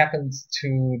 What happens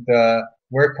to the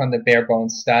work on the bare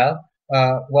bones style?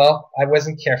 Well, I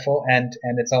wasn't careful, and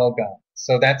it's all gone.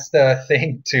 So that's the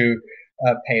thing to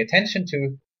pay attention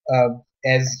to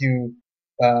as you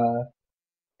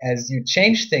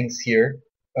change things here.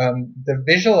 The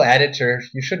visual editor,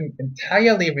 you shouldn't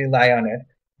entirely rely on it,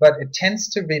 but it tends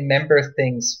to remember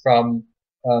things from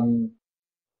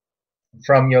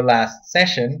your last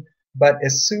session. But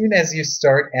as soon as you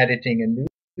start editing a new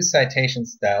citation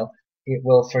style, it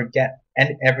will forget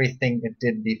everything it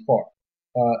did before.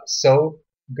 So,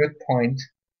 good point.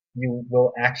 You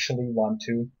will actually want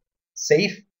to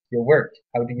save your work.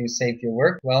 How do you save your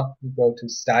work? Well, you go to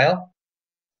Style,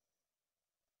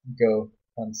 go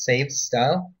on Save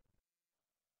Style.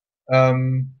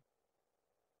 And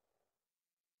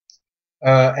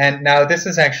now this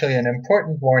is actually an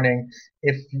important warning.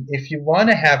 If you want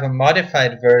to have a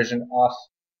modified version of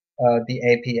the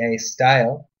APA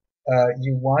style,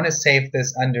 you want to save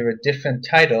this under a different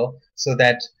title so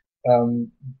that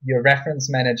your reference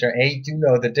manager, do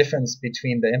know the difference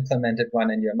between the implemented one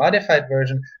and your modified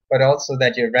version, but also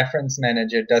that your reference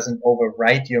manager doesn't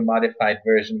overwrite your modified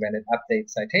version when it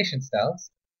updates citation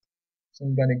styles. So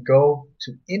I'm going to go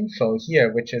to info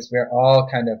here, which is where all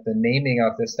kind of the naming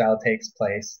of the style takes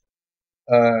place.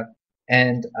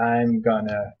 And I'm going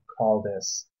to call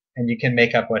this, and you can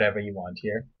make up whatever you want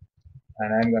here,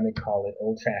 and I'm going to call it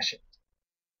old-fashioned.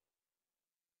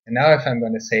 And now if I'm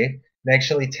going to save, it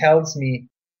actually tells me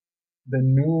the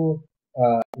new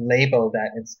label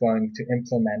that it's going to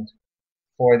implement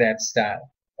for that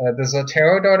style. The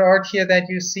Zotero.org here that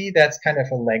you see, that's kind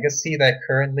of a legacy that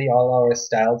currently all our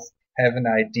styles have an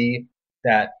ID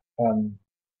that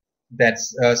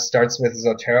starts with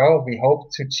Zotero. We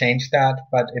hope to change that,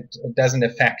 but it doesn't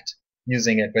affect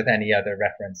using it with any other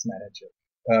reference manager.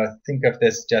 Think of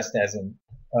this just as an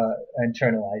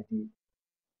internal ID.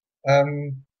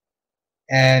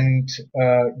 And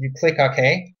you click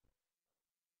OK,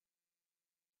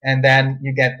 and then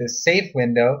you get this save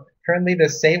window. Currently, the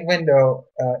save window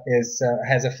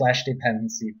has a flash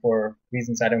dependency for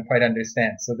reasons I don't quite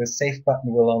understand. So the save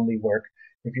button will only work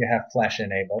if you have flash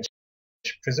enabled,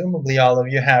 which presumably all of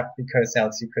you have, because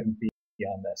else you couldn't be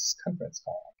on this conference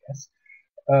call, I guess.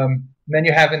 Then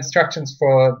you have instructions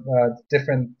for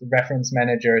different reference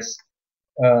managers,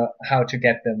 how to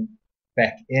get them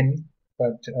back in.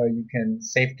 But you can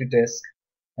save to disk,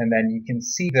 and then you can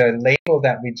see the label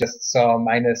that we just saw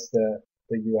minus the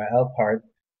URL part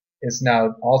is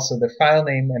now also the file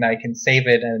name, and I can save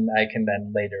it, and I can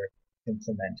then later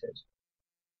implement it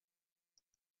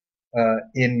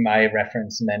in my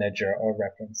reference manager or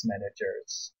reference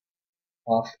managers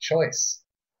of choice.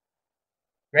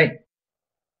 Great.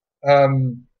 A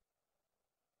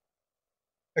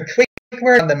quick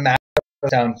word on the macro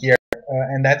down here,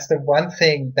 and that's the one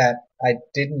thing that I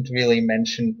didn't really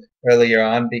mention earlier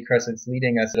on because it's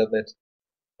leading us a little bit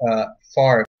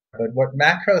far. But what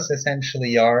macros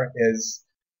essentially are is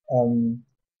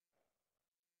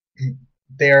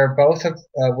they're both a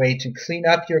way to clean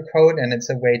up your code, and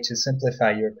it's a way to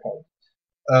simplify your code.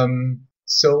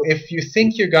 So if you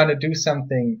think you're going to do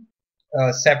something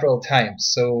several times,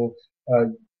 so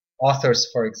authors,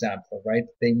 for example, right?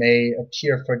 They may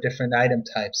appear for different item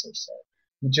types or so.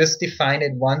 You just define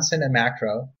it once in a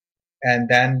macro, and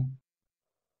then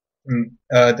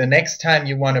the next time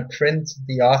you want to print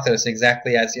the authors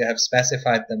exactly as you have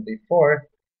specified them before,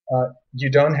 you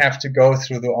don't have to go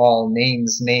through the all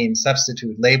names, name,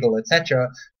 substitute, label, etc.,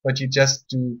 but you just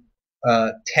do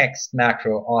text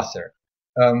macro author.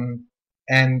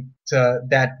 And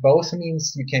that both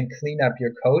means you can clean up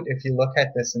your code. If you look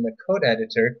at this in the code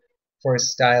editor for a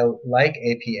style like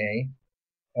APA,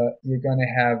 you're going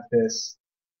to have this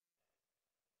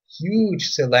huge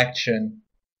selection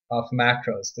of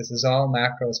macros. This is all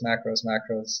macros, macros,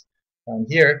 macros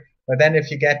here. But then if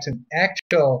you get to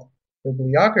actual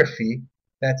bibliography,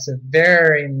 that's a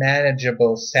very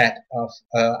manageable set of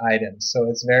items. So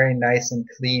it's very nice and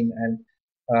clean. And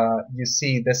you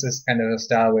see, this is kind of a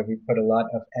style where we put a lot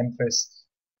of emphasis,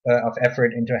 of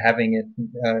effort into having it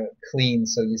clean.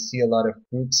 So you see a lot of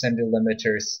groups and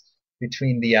delimiters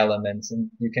between the elements, and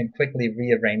you can quickly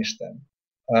rearrange them.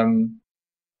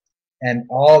 And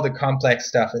all the complex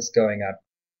stuff is going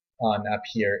up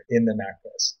here in the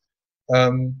macros.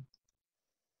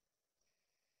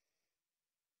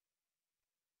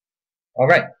 All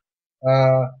right.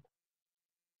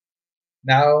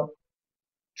 Now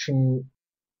to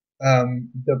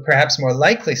the perhaps more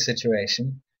likely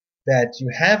situation that you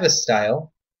have a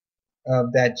style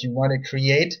that you want to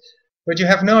create, but you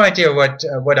have no idea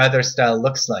what other style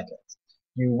looks like it.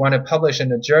 You want to publish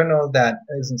in a journal that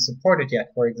isn't supported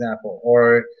yet, for example,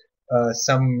 or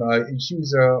some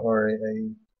user or a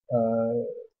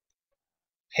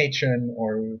patron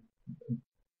or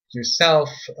yourself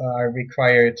are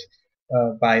required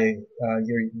by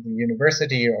your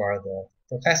university or the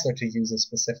professor to use a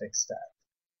specific style.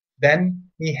 Then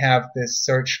we have this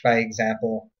search by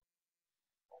example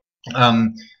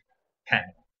panel.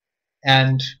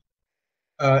 And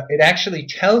it actually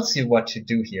tells you what to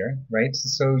do here, right?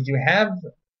 So you have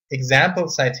example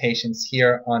citations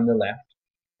here on the left,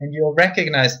 and you'll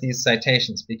recognize these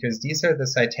citations because these are the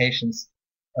citations,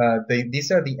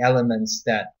 these are the elements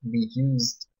that we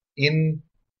used in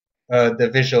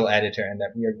the visual editor and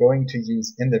that we are going to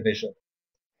use in the visual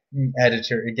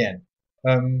editor again.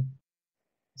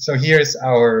 So here's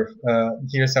our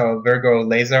Virgo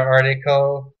laser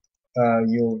article.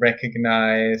 You'll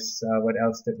recognize what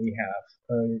else did we have?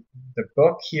 The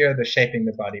book here, the Shaping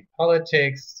the Body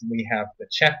Politics. We have the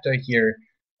chapter here,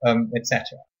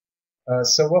 etc.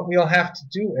 So what we'll have to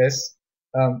do is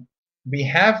we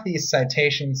have these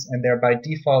citations, and they're by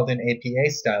default in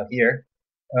APA style here,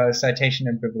 citation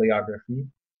and bibliography,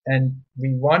 and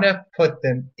we want to put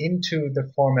them into the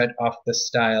format of the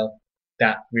style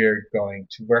that we're going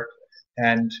to work with.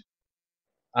 And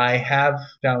I have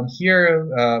down here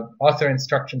author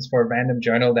instructions for a random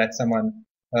journal that someone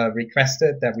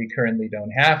requested that we currently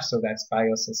don't have, so that's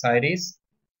Biosocieties.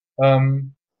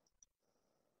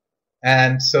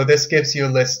 And so this gives you a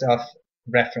list of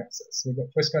references. So we're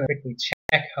first going to quickly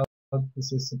check how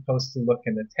this is supposed to look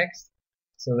in the text.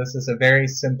 So this is a very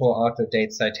simple author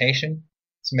date citation.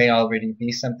 This may already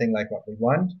be something like what we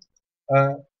want.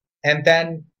 And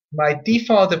then my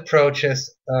default approach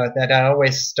is that I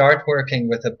always start working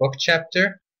with a book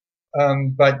chapter,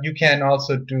 but you can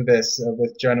also do this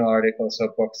with journal articles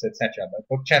or books, etc. But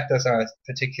book chapters are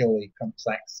particularly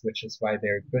complex, which is why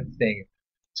they're a good thing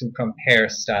to compare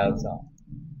styles on.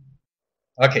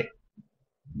 Okay,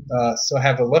 so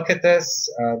have a look at this.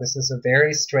 This is a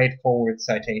very straightforward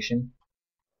citation.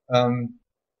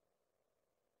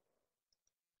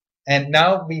 And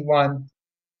now we want,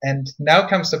 and now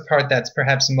comes the part that's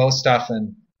perhaps most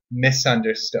often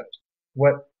misunderstood.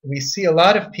 What we see a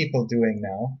lot of people doing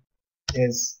now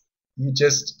is you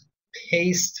just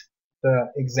paste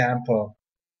the example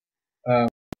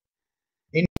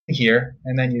in here,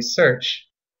 and then you search.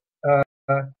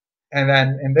 And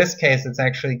then in this case, it's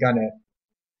actually going to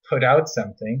put out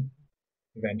something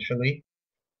eventually.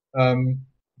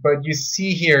 But you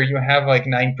see here, you have like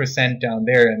 9% down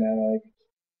there, and like,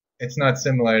 it's not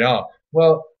similar at all.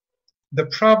 Well, the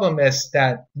problem is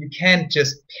that you can't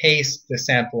just paste the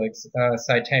sample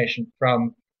citation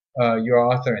from your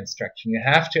author instruction. You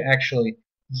have to actually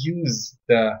use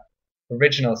the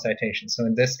original citation. So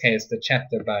in this case, the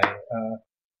chapter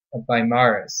by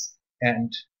Mars,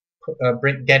 and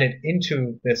get it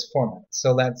into this format.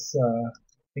 So let's, I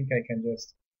think I can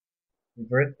just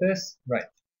revert this. Right.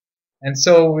 And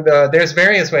so there's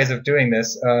various ways of doing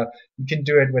this. You can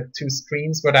do it with two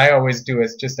screens. What I always do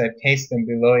is just I paste them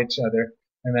below each other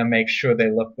and then make sure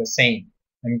they look the same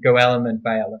and go element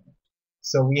by element.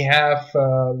 So we have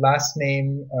last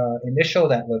name initial,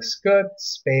 that looks good,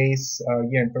 space,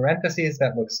 year in parentheses,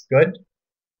 that looks good.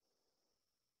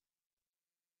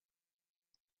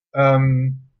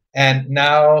 And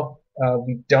now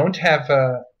we don't have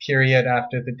a period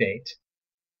after the date.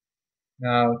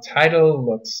 Now title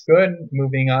looks good.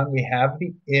 Moving on, we have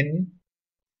the in.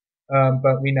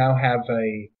 but we now have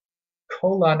a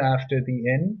colon after the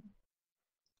in.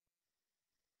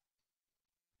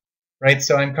 Right,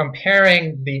 so I'm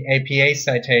comparing the APA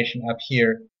citation up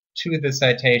here to the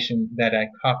citation that I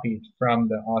copied from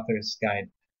the author's guide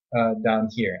down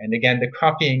here. And again, the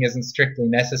copying isn't strictly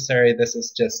necessary. This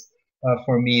is just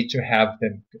for me to have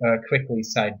them quickly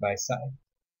side by side.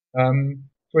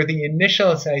 For the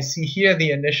initials, I see here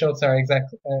the initials are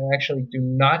actually do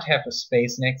not have a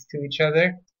space next to each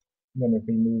other. I'm going to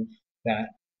remove that.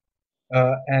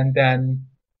 And then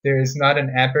there is not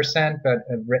an ampersand, but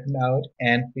a written out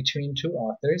and between two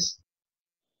authors.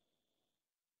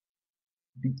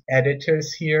 The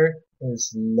editors here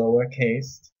is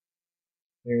lowercase.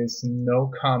 There is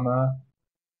no comma.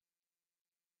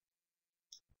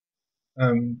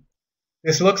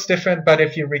 This looks different, but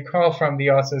if you recall from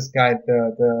the author's guide,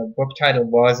 the book title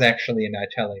was actually in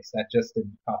italics. That just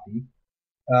didn't copy.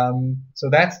 So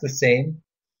that's the same,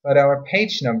 but our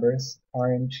page numbers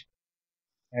aren't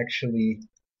actually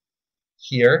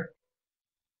here,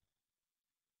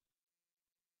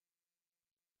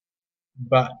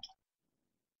 but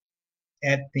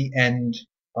at the end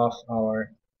of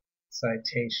our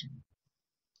citation.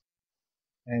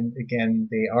 And again,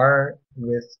 they are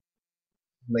with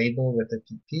label with a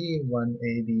PP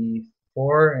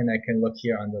 184, and I can look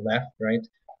here on the left, right,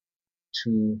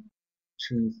 to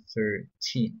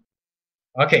 213.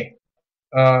 Okay,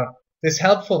 this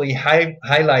helpfully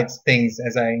highlights things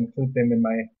as I include them in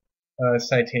my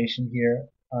citation here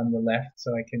on the left,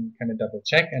 so I can kind of double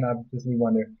check, and obviously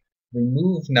want to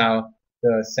remove now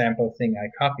the sample thing I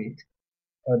copied.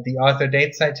 The author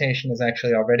date citation is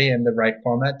actually already in the right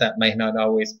format. That might not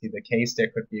always be the case. There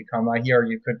could be a comma here, or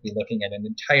you could be looking at an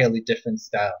entirely different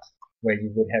style where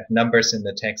you would have numbers in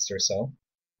the text or so.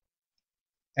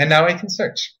 And now I can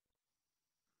search.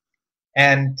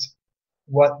 And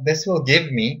what this will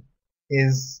give me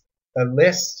is a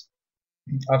list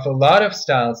of a lot of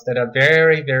styles that are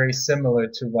very, very similar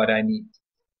to what I need.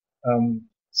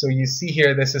 So you see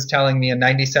here, this is telling me a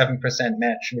 97%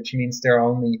 match, which means there are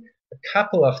only a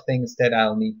couple of things that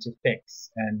I'll need to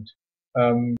fix. And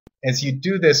as you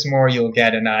do this more, you'll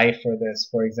get an eye for this.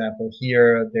 For example,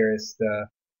 here there's the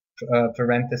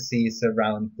parentheses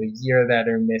around the year that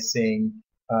are missing.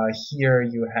 Here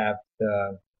you have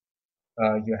the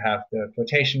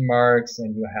quotation marks,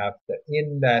 and you have the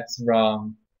in that's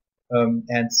wrong,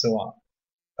 and so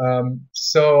on.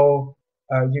 So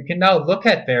you can now look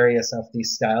at various of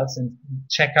these styles and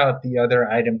check out the other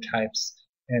item types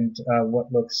and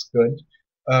what looks good.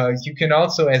 You can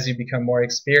also, as you become more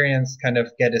experienced, kind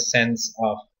of get a sense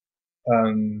of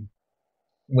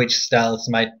which styles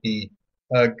might be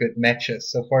good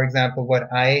matches. So, for example, what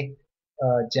I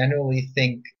generally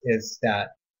think is that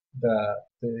the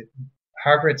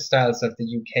Harvard styles of the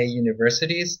UK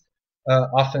universities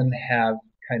often have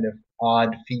kind of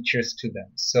odd features to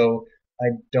them. So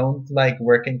I don't like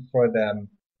working for them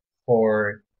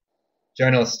for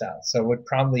journal styles. So I would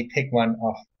probably pick one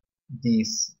of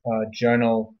these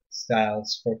journal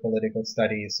styles for political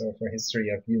studies or for history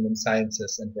of human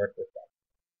sciences and work with them.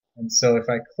 And so if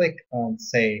I click on,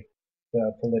 say,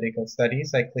 the political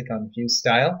studies, I click on View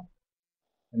Style,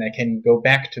 and I can go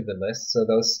back to the list. So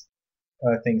those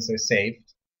things are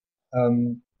saved.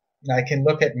 I can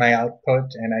look at my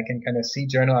output, and I can kind of see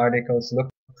journal articles look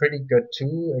pretty good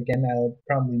too. Again, I'll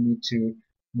probably need to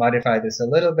modify this a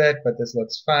little bit, but this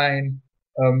looks fine.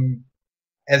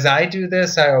 As I do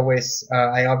this, I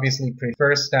obviously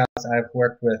prefer styles I've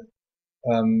worked with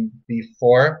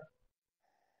before,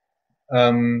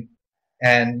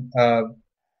 and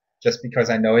just because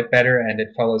I know it better and it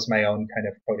follows my own kind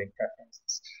of coding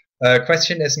preferences.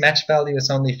 Question is, match value is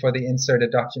only for the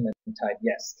inserted document type?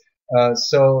 Yes.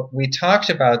 So we talked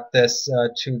about this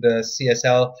to the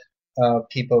CSL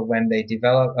people when they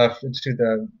develop, to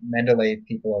the Mendeley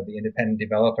people, or the independent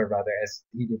developer rather, as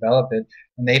he developed it,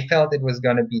 and they felt it was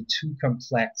going to be too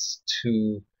complex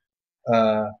to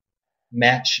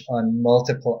match on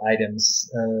multiple items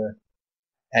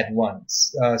at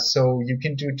once. So you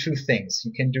can do two things.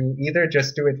 You can do either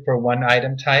just do it for one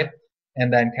item type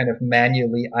and then kind of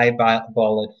manually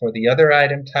eyeball it for the other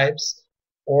item types,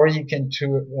 or you can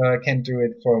do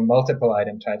it for multiple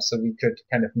item types. So we could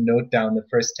kind of note down the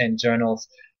first 10 journals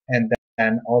and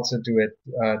then also do it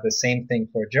the same thing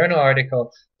for a journal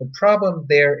article. The problem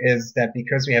there is that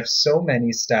because we have so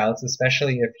many styles,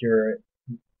 especially if you're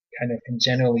kind of in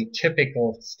generally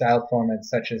typical style formats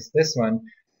such as this one,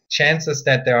 chances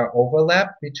that there are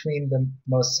overlap between the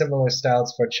most similar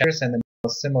styles for chapters and the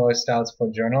most similar styles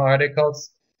for journal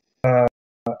articles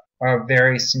are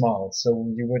very small.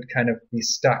 So you would kind of be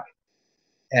stuck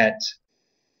at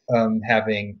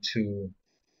having to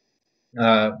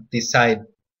decide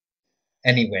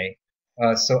anyway.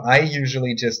 So I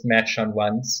usually just match on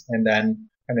ones and then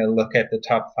kind of look at the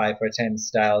top 5 or 10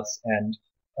 styles and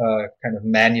kind of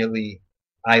manually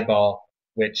eyeball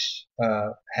which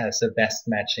has the best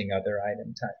matching other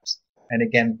item types. And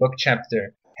again, book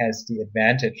chapter has the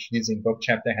advantage, using book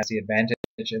chapter has the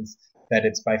advantages that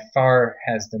it's by far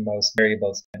has the most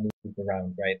variables that move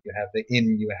around, right? You have the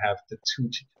in, you have the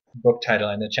book title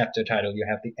and the chapter title, you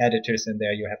have the editors in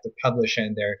there, you have the publisher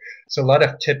in there. So a lot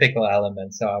of typical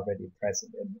elements are already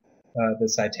present in the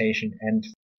citation, and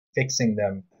fixing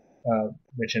them,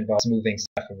 which involves moving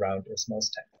stuff around, is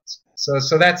most times.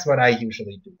 So that's what I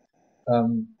usually do.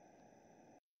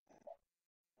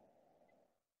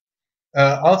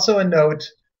 Also a note,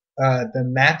 the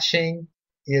matching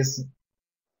is,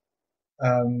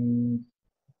 I'm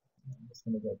just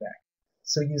going to go back.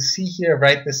 So you see here,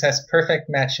 right, this has perfect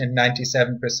match and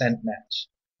 97% match.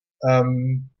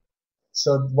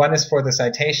 So one is for the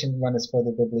citation, one is for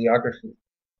the bibliography.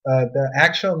 The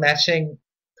actual matching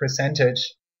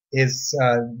percentage is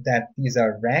that these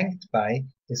are ranked by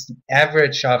is the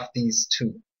average of these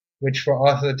two, which for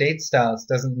author date styles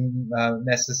doesn't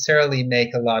necessarily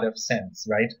make a lot of sense,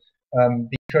 right?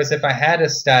 Because if I had a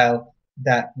style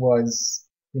that was,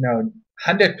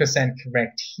 100%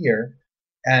 correct here,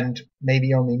 and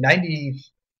maybe only 95%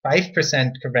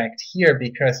 correct here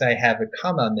because I have a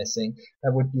comma missing,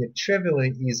 that would be a trivially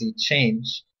easy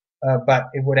change, but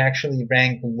it would actually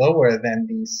rank lower than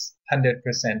these 100%,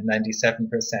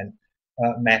 97%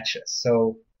 matches.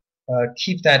 So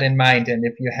keep that in mind. And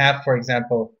if you have, for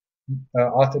example,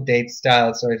 author date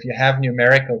styles, or if you have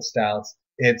numerical styles,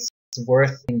 it's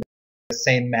worth the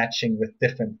same matching with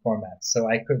different formats. So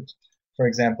I could, for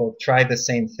example, try the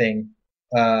same thing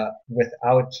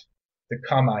without the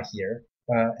comma here,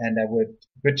 and I would,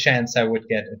 good chance I would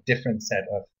get a different set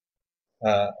of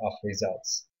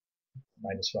results.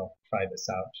 Might as well try this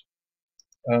out.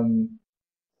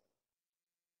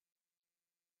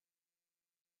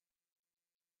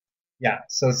 Yeah,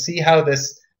 so see how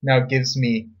this now gives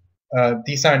me,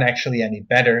 these aren't actually any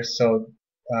better, so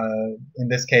in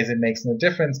this case it makes no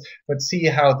difference, but see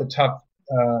how the top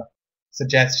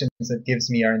suggestions it gives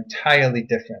me are entirely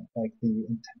different. Like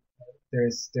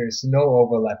there's no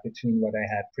overlap between what I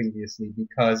had previously,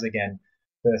 because again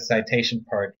the citation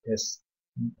part is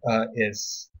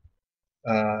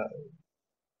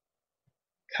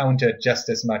counted just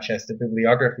as much as the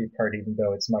bibliography part, even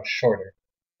though it's much shorter.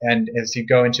 And as you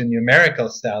go into numerical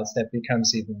styles, that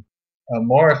becomes even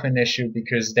more of an issue,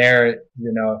 because there,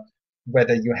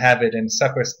 whether you have it in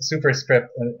superscript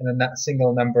in a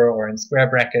single number, or in square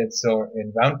brackets, or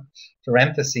in round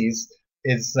parentheses,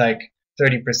 is like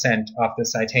 30% of the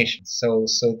citation. So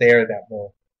there, that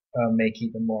will make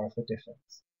even more of a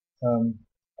difference.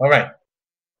 All right.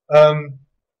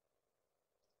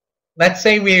 Let's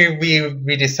say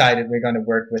we decided we're going to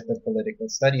work with the political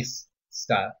studies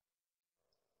style,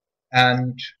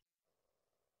 and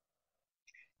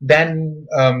then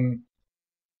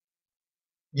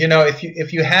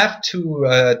if you have two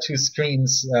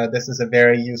screens, this is a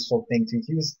very useful thing to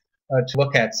use to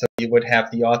look at. So you would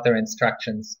have the author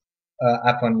instructions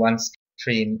up on one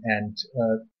screen, and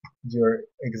your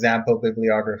example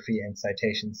bibliography and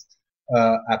citations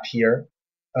up here.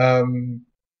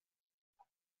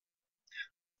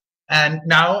 And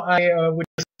now I would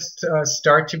just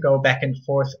start to go back and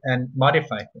forth and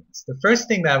modify things. The first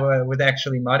thing that I would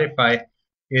actually modify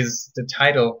is the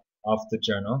title of the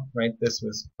journal, right? This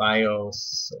was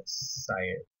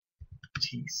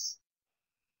Biosocieties.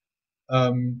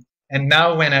 And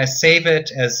now when I save it,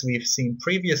 as we've seen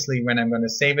previously, when I'm going to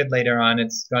save it later on,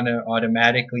 it's going to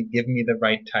automatically give me the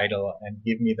right title and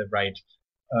give me the right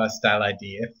style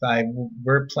ID. If I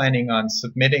were planning on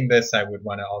submitting this, I would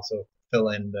want to also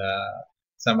fill in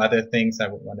some other things. I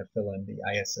would want to fill in the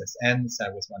ISSNs. I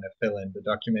would want to fill in the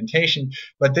documentation.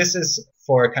 But this is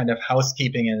for kind of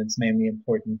housekeeping, and it's mainly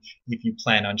important if you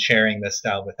plan on sharing this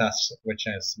style with us, which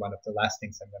is one of the last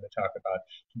things I'm going to talk about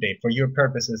today. For your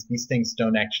purposes, these things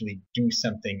don't actually do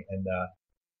something in the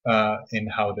in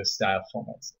how the style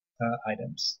formats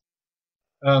items.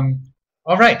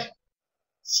 All right.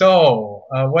 So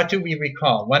what do we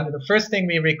recall? The first thing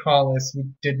we recall is we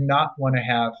did not want to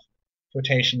have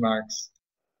quotation marks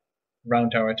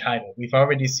around our title. We've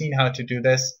already seen how to do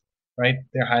this, right?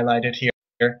 They're highlighted here.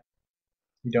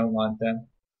 You don't want them.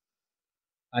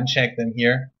 Uncheck them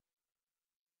here.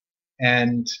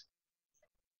 And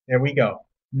there we go.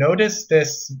 Notice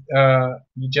this,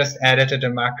 you just added a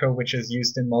macro which is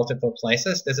used in multiple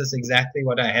places. This is exactly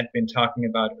what I had been talking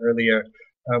about earlier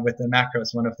with the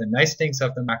macros. One of the nice things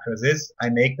of the macros is I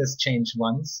make this change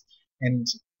once, and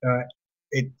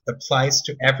it applies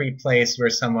to every place where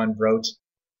someone wrote,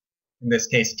 in this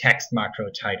case, text macro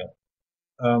title.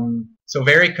 So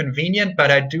very convenient,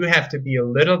 but I do have to be a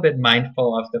little bit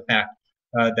mindful of the fact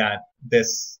that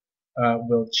this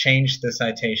will change the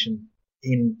citation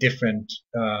in different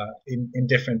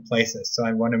different places. So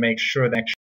I want to make sure that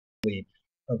actually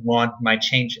my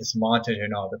change is wanted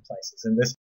in all the places. In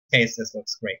this case, this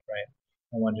looks great, right?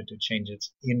 I wanted to change it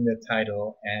in the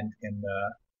title and in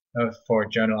the for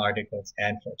journal articles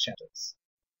and for chapters.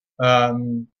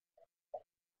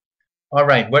 All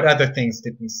right, what other things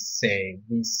did we say?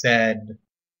 We said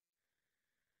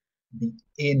the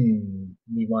in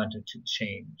we wanted to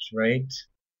change, right?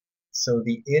 So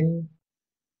the in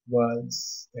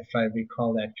was, if I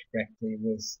recall that correctly,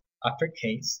 was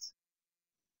uppercased.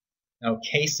 Now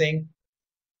casing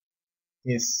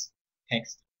is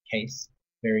text case,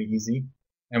 very easy.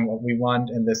 And what we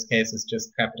want in this case is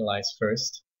just capitalized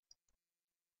first.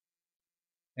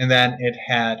 And then it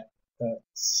had a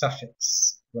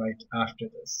suffix right after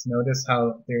this. Notice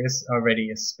how there is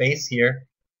already a space here,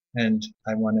 and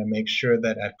I want to make sure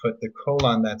that I put the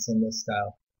colon that's in this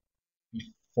style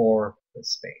before the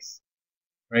space,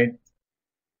 right?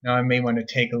 Now I may want to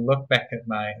take a look back at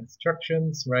my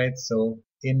instructions, right? So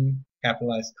in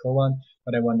capitalized colon,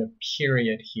 but I want a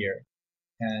period here,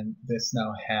 and this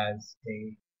now has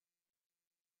a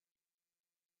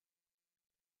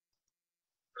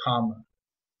comma.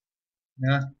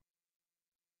 Yeah,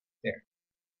 there.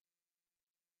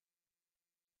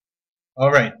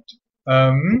 All right.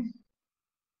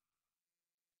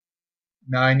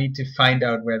 Now I need to find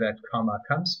out where that comma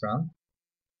comes from.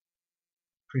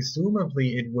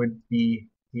 Presumably it would be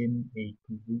in a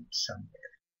group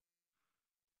somewhere,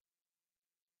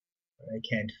 but I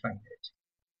can't find it.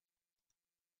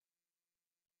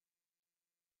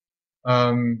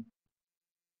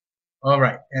 All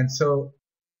right, and so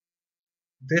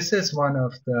this is one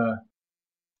of the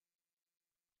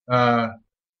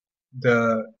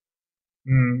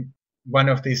one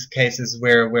of these cases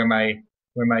where my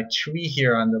tree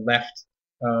here on the left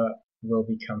will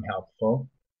become helpful.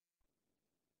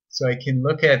 So I can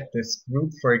look at this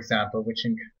group, for example, which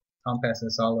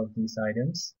encompasses all of these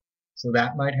items. So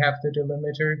that might have the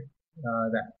delimiter.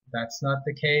 That's not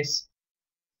the case.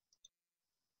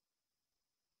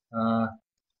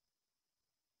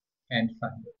 Can't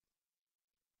find it.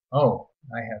 Oh,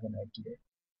 I have an idea.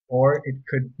 Or it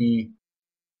could be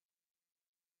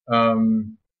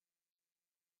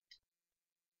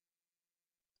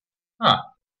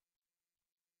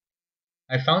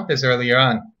I found this earlier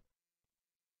on.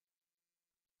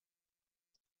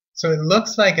 So it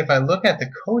looks like if I look at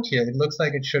the code here, it looks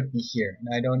like it should be here,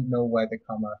 and I don't know why the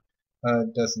comma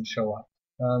doesn't show up.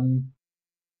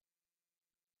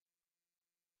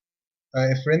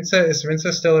 If is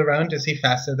Rinsa still around? Is he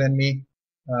faster than me?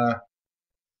 Let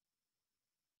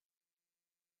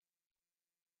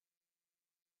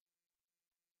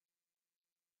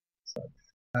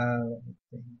me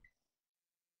think.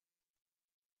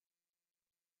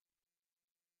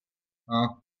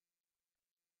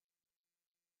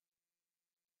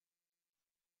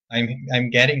 I'm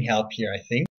getting help here, I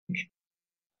think.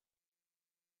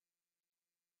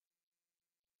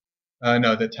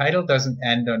 No, the title doesn't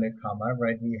end on a comma,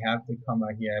 right? We have the comma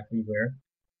here everywhere.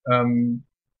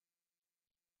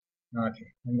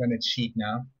 Okay, I'm going to cheat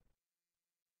now.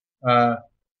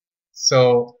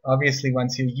 So obviously,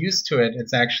 once you're used to it,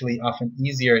 it's actually often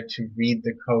easier to read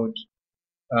the code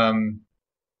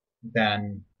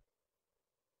than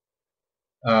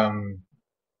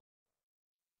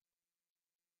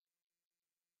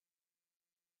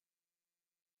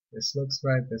this looks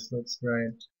right. This looks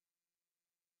right.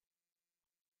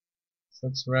 This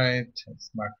looks right.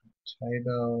 Let's mark the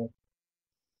title.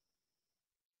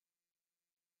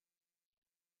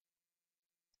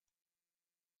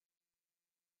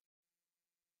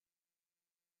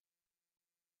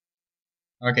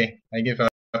 Okay, I give up.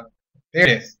 There it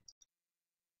is.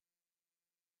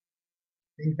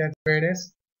 I think that's where it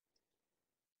is.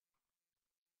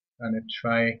 I'm gonna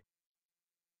try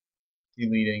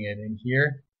deleting it in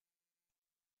here.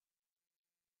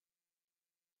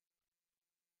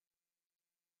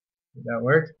 Did that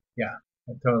work? Yeah,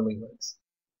 that totally works.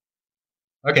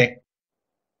 Okay.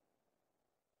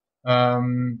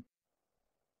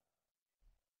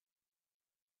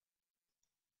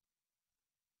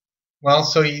 Well,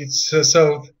 so I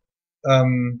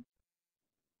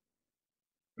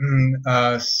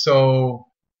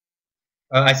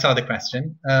saw the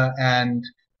question, and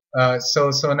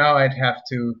so now I'd have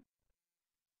to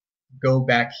go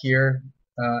back here,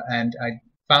 and I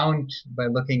found by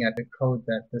looking at the code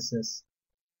that this is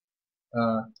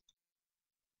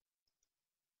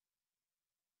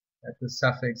that the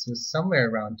suffix was somewhere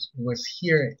around. It was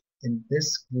here in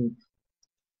this group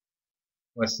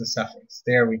was the suffix.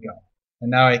 There we go.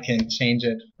 And now I can change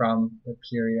it from the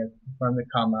period, from the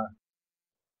comma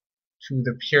to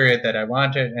the period that I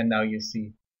wanted. And now you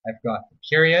see I've got the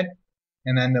period.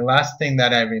 And then the last thing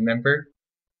that I remembered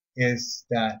is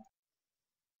that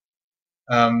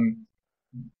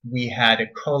we had a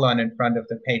colon in front of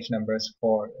the page numbers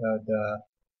for the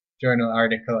journal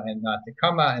article and not the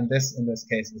comma. And this, in this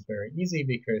case, is very easy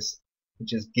because it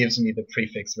just gives me the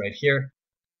prefix right here.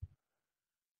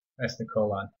 That's the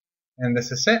colon. And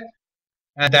this is it.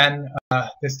 And then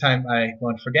this time I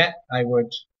won't forget, I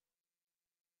would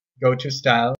go to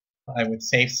style, I would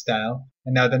save style.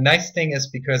 And now the nice thing is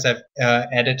because I've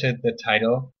edited the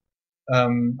title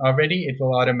already, it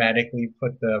will automatically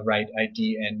put the right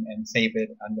ID in and save it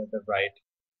under the right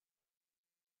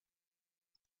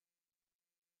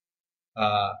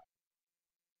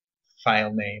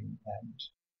file name. And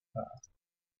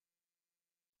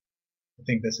I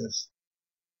think this is,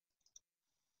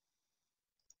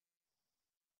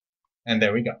 and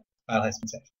there we go, file has been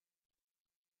saved.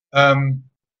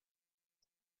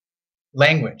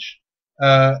 Language.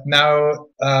 Now,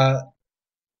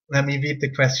 let me read the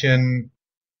question.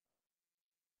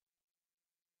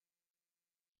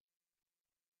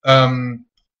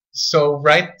 So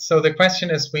the question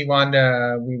is, we want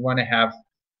to have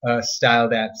a style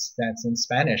that's in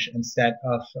Spanish instead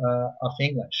of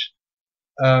English.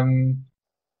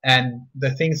 And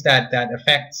the things that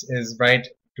affects is, right,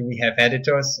 do we have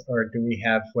editors or do we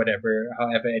have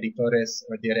however editores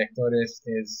or directores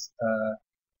is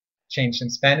changed in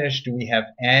Spanish? Do we have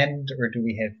and or do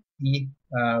we have y,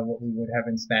 what we would have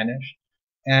in Spanish?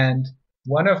 And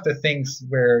one of the things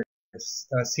where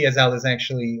CSL is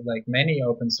actually, like many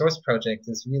open source projects,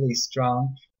 is really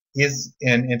strong is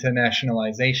in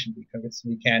internationalization, because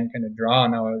we can kind of draw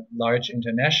on our large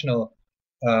international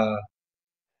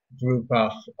group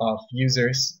of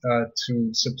users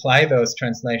to supply those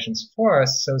translations for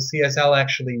us. So CSL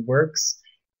actually works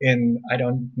in, I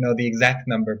don't know the exact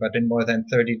number, but in more than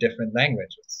 30 different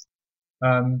languages.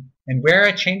 And where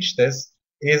I changed this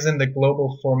is in the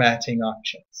global formatting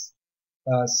options.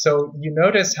 So you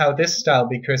notice how this style,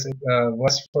 because it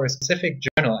was for a specific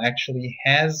journal, actually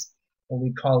has what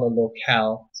we call a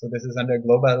locale. So this is under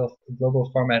global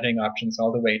formatting options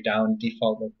all the way down,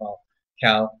 default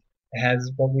locale. It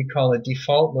has what we call a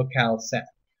default locale set.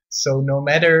 So no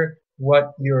matter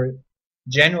what your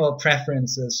general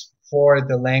preferences for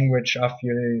the language of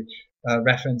your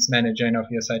reference manager and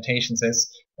of your citations is,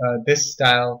 this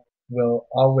style will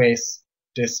always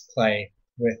display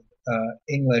with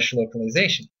English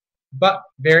localization, but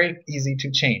very easy to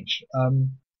change.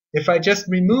 If I just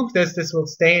remove this, this will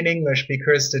stay in English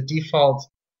because the default,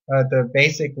 the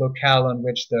basic locale on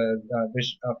which the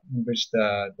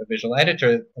visual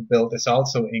editor built is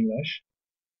also English,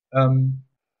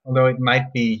 although it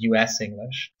might be US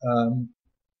English.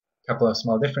 Couple of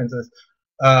small differences.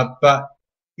 But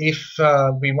if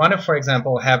we want to, for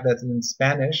example, have that in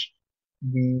Spanish,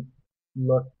 we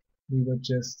would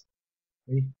just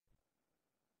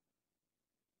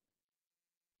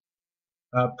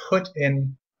put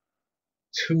in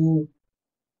two,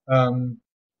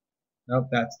 nope,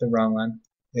 that's the wrong one.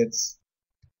 It's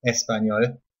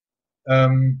Español.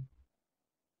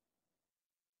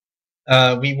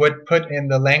 We would put in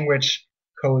the language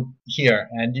code here,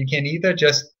 and you can either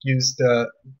just use the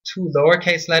two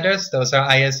lowercase letters. Those are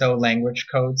ISO language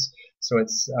codes. So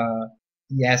it's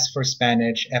ES for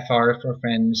Spanish, FR for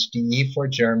French, DE for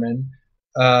German.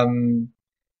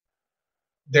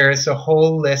 There is a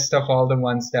whole list of all the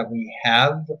ones that we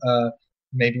have.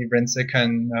 Maybe Rinse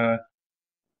can.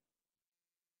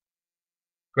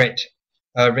 Great.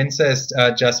 Rinse is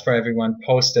just for everyone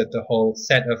posted the whole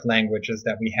set of languages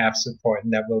that we have support,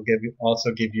 and that will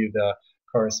also give you the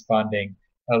corresponding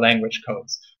language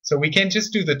codes. So we can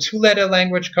just do the two-letter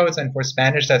language codes, and for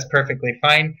Spanish that's perfectly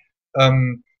fine.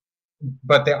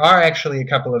 But there are actually a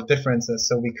couple of differences.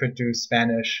 So we could do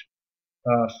Spanish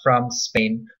from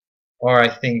Spain, or I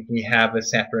think we have a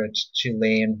separate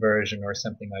Chilean version or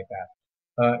something like that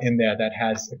in there that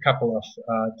has a couple of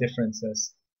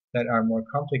differences that are more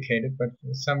complicated, but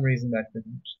for some reason that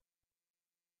didn't.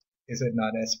 Is it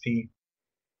not SP?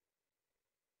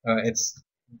 It's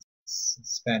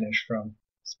Spanish from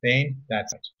Spain.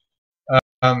 That's it.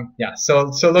 Yeah.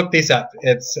 So look these up.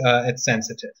 It's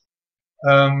sensitive.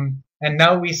 And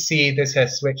now we see this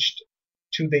has switched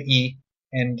to the E,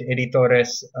 and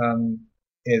editores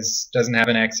doesn't have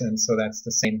an accent, so that's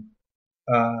the same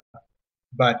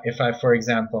But if I, for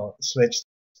example, switch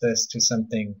this to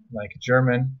something like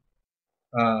German,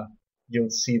 you'll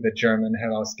see the German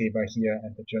Herausgeber here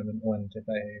and the German und. If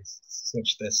I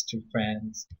switch this to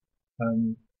France,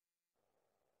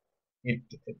 it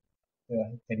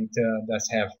does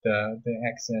have the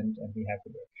accent, and we have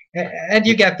the, and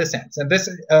you get the sense. And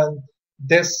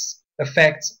this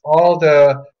affects all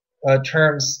the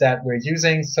terms that we're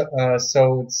using.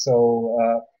 So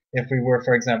if we were,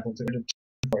 for example, to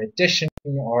for addition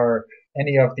or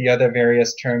any of the other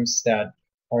various terms that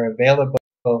are available,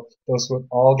 those would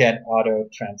all get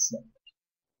auto-translated.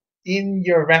 In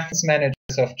your reference managers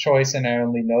of choice, and I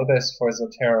only know this for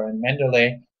Zotero and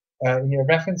Mendeley, in your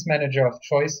reference manager of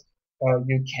choice,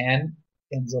 you can,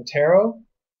 in Zotero,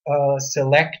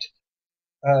 select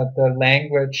the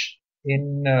language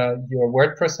in your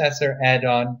word processor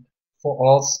add-on for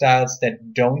all styles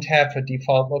that don't have a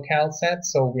default locale set.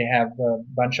 So we have a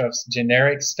bunch of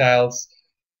generic styles,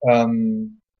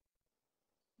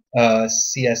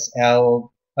 CSL,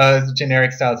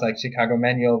 generic styles like Chicago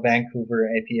Manual, Vancouver,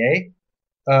 APA.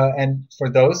 And for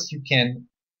those, you can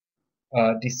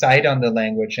decide on the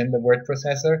language in the word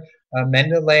processor.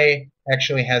 Mendeley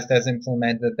actually has this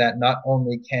implemented that not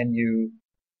only can you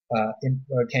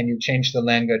change the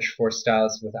language for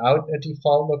styles without a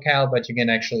default locale, but you can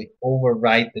actually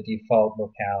overwrite the default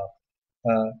locale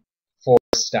for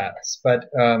styles. But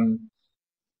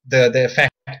the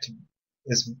effect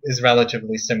is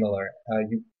relatively similar.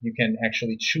 You can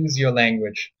actually choose your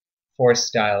language for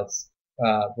styles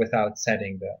without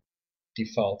setting the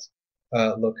default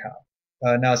locale.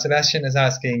 Now Sebastian is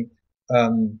asking,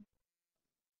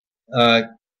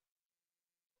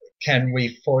 can we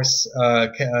force,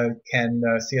 can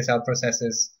CSL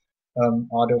processes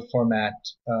auto format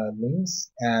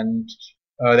links? And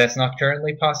that's not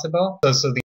currently possible.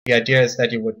 So the idea is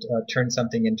that you would turn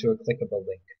something into a clickable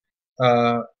link.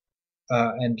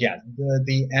 And yeah,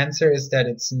 the answer is that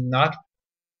it's not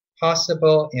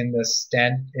possible in the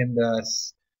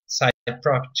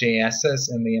Sideproc JSs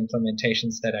and the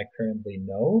implementations that I currently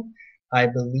know. I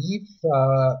believe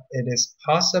it is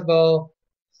possible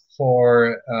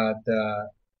for the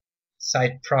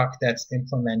Sideproc that's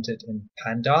implemented in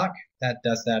Pandoc that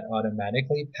does that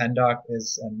automatically. Pandoc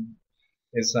is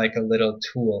like a little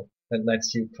tool that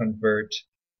lets you convert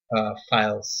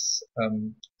files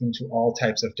into all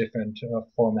types of different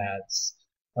formats,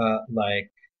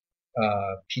 like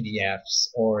PDFs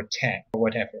or text or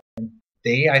whatever. And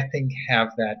they, I think,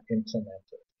 have that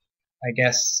implemented. I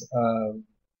guess,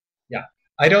 yeah.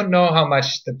 I don't know how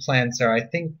much the plans are. I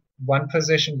think one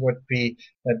position would be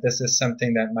that this is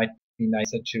something that might be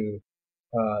nicer to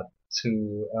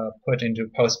put into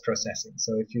post-processing.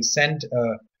 So if you send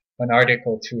an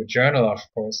article to a journal, of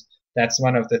course, that's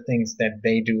one of the things that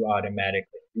they do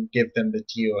automatically. You give them the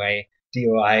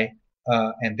DOI,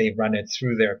 and they run it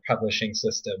through their publishing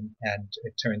system, and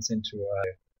it turns into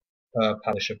a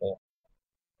publishable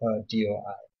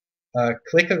DOI.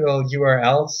 Clickable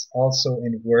URLs, also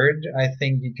in Word, I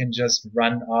think you can just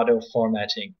run auto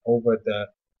formatting over the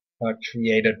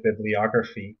created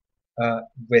bibliography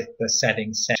with the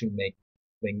settings set to make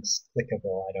links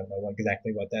clickable. I don't know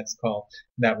exactly what that's called.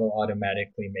 That will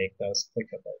automatically make those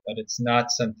clickable, but it's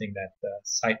not something that the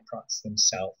Sideprocs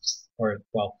themselves, or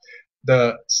well,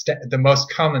 the most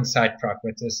common Sideproc,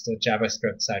 which is the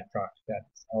JavaScript Sideproc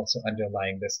that's also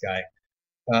underlying this guy,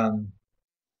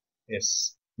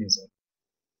 is using.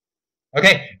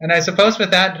 Okay, and I suppose with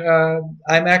that,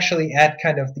 I'm actually at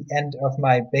kind of the end of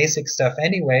my basic stuff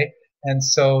anyway, and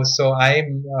so I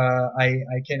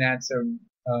can answer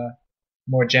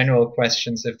more general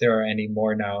questions if there are any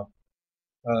more now,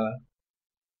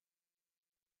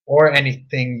 or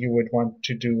anything you would want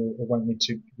me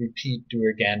to repeat, do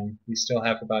again. We still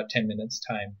have about 10 minutes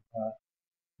time, a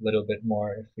little bit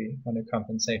more if we want to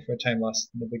compensate for time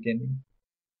lost in the beginning.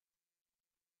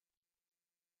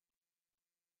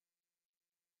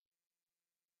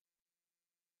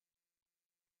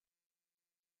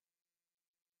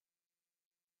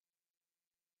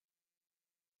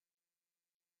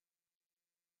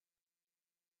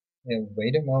 Yeah,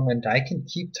 wait a moment. I can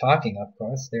keep talking, of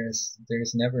course. There's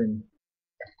never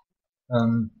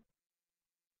an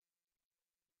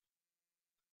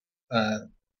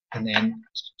end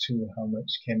to how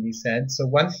much can be said. So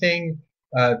one thing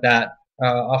that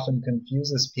often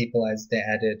confuses people as they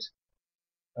edit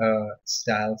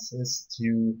styles is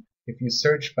if you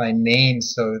search by name,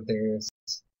 so there's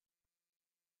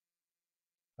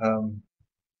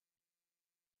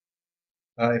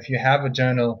if you have a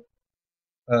journal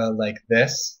like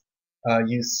this,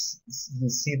 you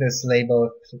see this label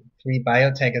 3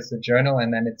 Biotech as the journal,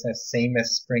 and then it says same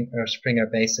as Springer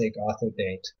Basic author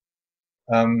date.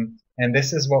 And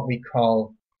this is what we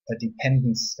call a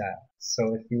dependence style.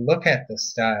 So if you look at the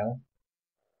style,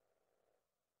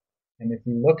 and if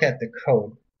you look at the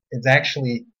code, it's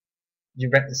actually, you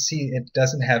see it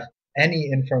doesn't have any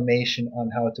information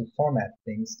on how to format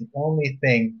things. The only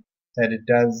thing that it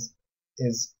does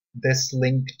is this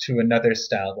link to another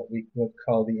style that we would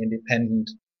call the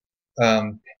independent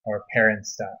or parent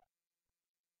style.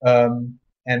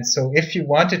 And so if you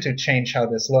wanted to change how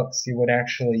this looks, you would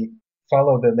actually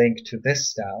follow the link to this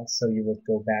style. So you would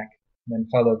go back and then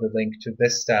follow the link to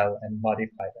this style and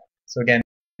modify that. So again,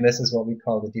 this is what we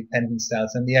call the dependent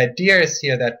styles. And the idea is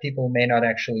here that people may not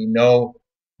actually know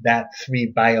that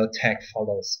 3 Biotech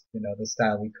follows, the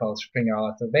style we call Springer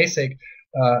Author Basic.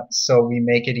 So we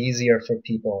make it easier for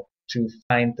people to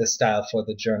find the style for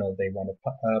the journal they want to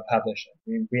publish.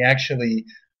 We actually,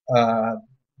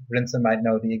 Rinsa might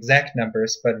know the exact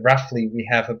numbers, but roughly we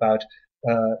have about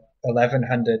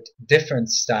 1,100 different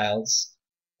styles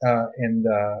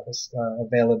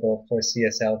available for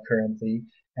CSL currently,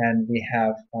 and we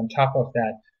have on top of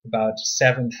that about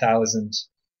 7,000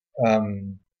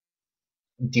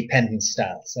 dependent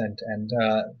styles. And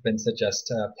Rinsa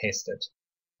just pasted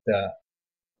the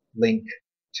link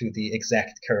to the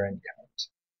exact current count.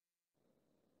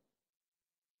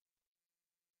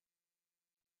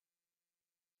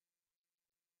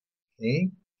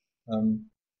 Okay.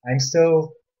 I'm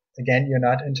still, again, you're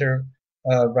not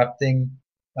interrupting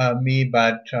me,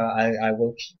 but I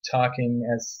will keep talking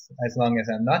as long as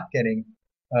I'm not getting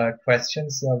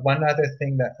questions. One other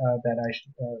thing that I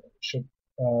should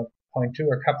point to,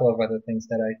 or a couple of other things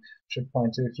that I should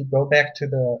point to. If you go back to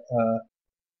the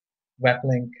web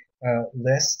link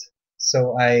list,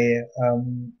 so I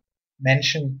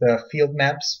mentioned the field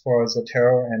maps for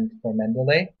Zotero and for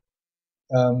Mendeley.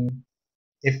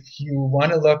 If you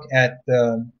want to look at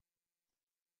the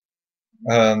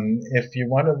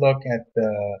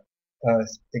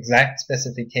exact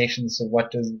specifications of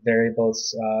what does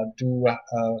variables do,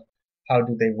 how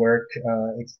do they work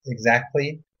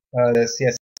exactly, the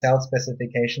CSL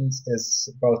specifications is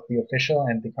both the official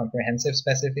and the comprehensive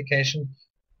specification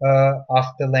of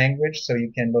the language, so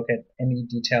you can look at any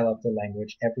detail of the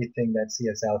language. Everything that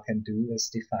CSL can do is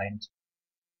defined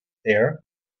there.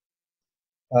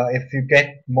 If you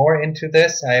get more into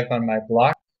this, I have on my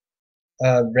blog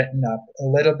written up a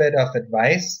little bit of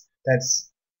advice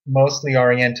that's mostly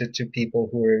oriented to people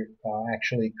who are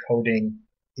actually coding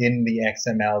in the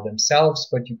XML themselves,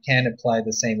 but you can apply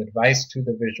the same advice to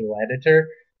the visual editor,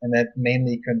 and that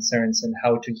mainly concerns in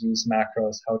how to use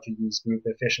macros, how to use group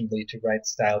efficiently to write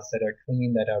styles that are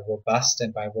clean, that are robust,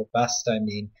 and by robust I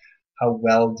mean how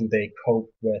well do they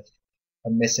cope with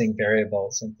missing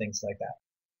variables and things like that.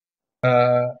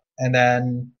 And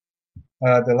then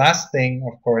the last thing,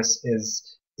 of course,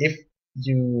 is if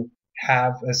you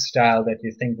have a style that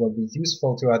you think will be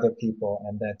useful to other people,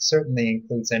 and that certainly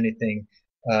includes anything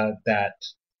that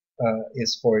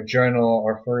is for a journal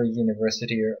or for a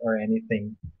university or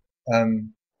anything,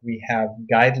 we have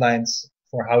guidelines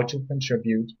for how to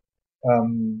contribute.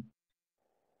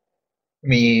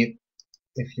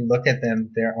 If you look at them,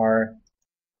 there are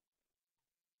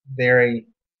very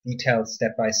detailed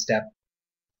step-by-step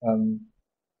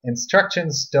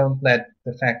instructions. Don't let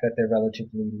the fact that they're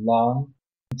relatively long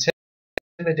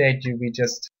intimidate you. We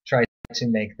just try to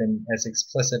make them as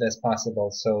explicit as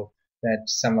possible so that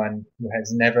someone who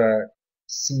has never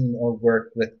seen or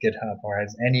worked with GitHub or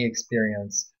has any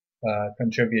experience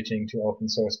contributing to open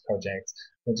source projects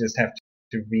will just have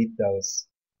to read those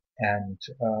and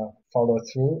follow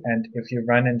through. And if you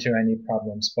run into any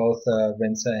problems, both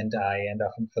Rinsa and I, and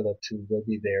often Philip too, will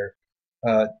be there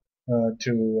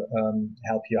to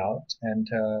help you out. And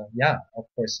yeah, of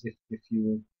course, if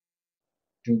you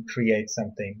do create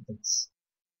something, it's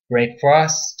great for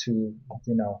us to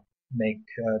make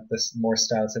this more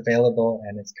styles available,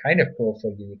 and it's kind of cool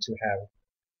for you to have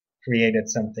created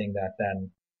something that then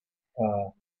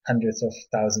hundreds of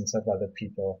thousands of other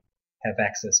people have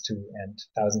access to, and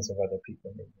thousands of other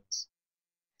people may use.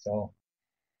 So,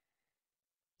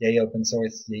 yay open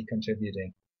source, yay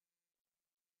contributing.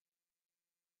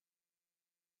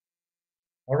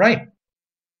 All right.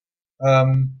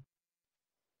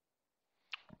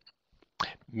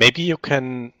 Maybe you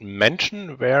can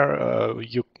mention where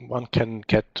one can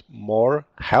get more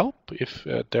help if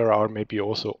there are maybe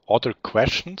also other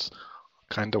questions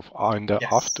kind of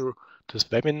after this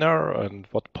webinar, and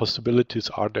what possibilities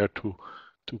are there to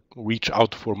reach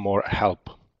out for more help?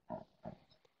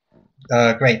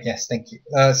 Great, yes, thank you.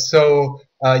 So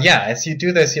yeah, as you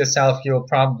do this yourself, you'll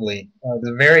probably,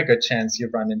 there's a very good chance you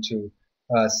run into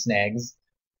snags.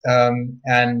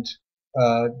 And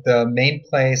the main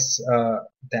place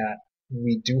that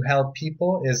we do help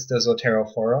people is the Zotero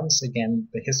forums. Again,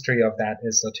 the history of that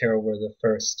is Zotero were the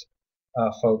first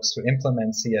folks to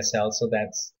implement CSL, so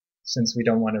that's since we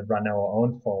don't want to run our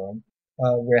own forum,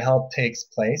 where help takes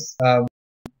place.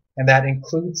 And that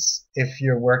includes if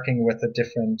you're working with a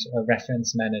different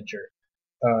reference manager.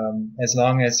 As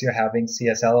long as you're having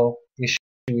CSL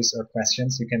issues or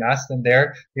questions, you can ask them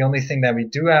there. The only thing that we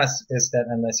do ask is that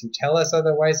unless you tell us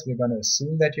otherwise, we're going to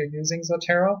assume that you're using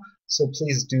Zotero. So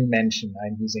please do mention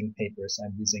I'm using Papers,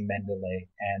 I'm using Mendeley,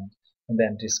 and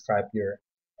then describe your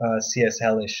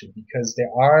CSL issue, because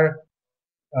there are,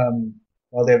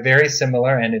 well, they're very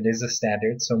similar and it is a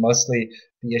standard, so mostly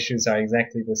the issues are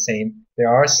exactly the same.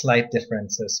 There are slight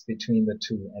differences between the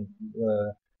two, and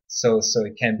so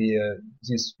it can be a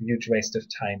huge waste of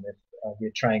time if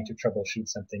we're trying to troubleshoot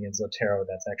something in Zotero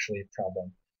that's actually a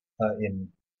problem in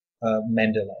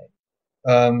Mendeley.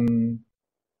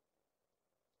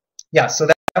 Yeah, so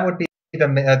that would be the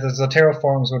Zotero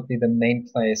forums would be the main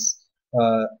place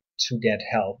to get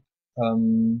help.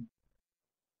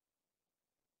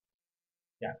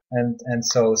 Yeah, and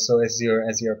so as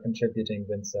you're contributing,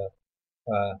 Vince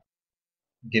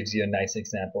gives you a nice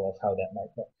example of how that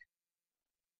might look.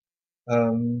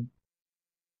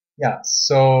 Yeah,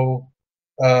 so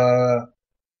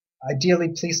ideally,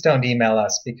 please don't email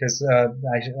us, because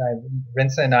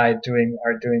Vince and I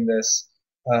are doing this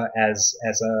as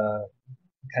a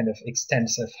kind of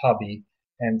extensive hobby,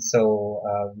 and so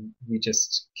we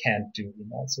just can't do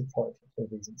email support for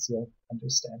reasons you'll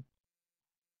understand.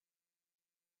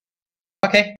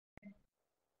 Okay,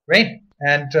 great,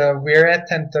 and we're at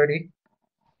 10:30.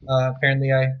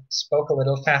 Apparently, I spoke a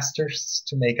little faster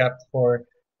to make up for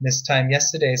missed time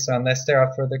yesterday. So unless there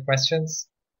are further questions,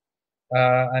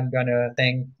 I'm gonna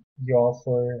thank you all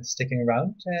for sticking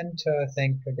around, and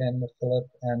thank again Philip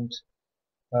and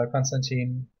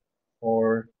Konstantin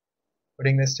for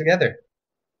putting this together.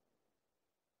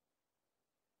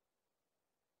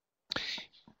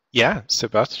 Yeah,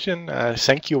 Sebastian,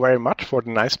 thank you very much for the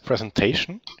nice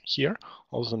presentation here,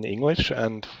 also in English,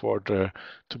 and for to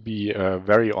be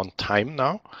very on time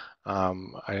now.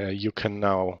 You can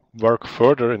now work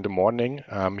further in the morning.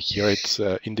 Here it's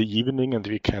in the evening, and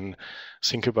we can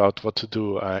think about what to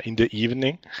do in the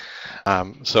evening.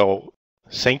 So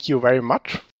thank you very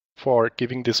much for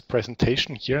giving this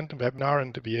presentation here in the webinar,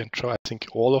 and we enjoy. I think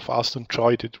all of us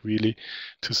enjoyed it really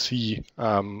to see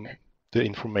the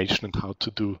information and how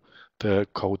to do the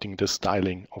coding, the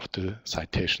styling of the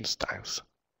citation styles.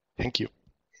 Thank you.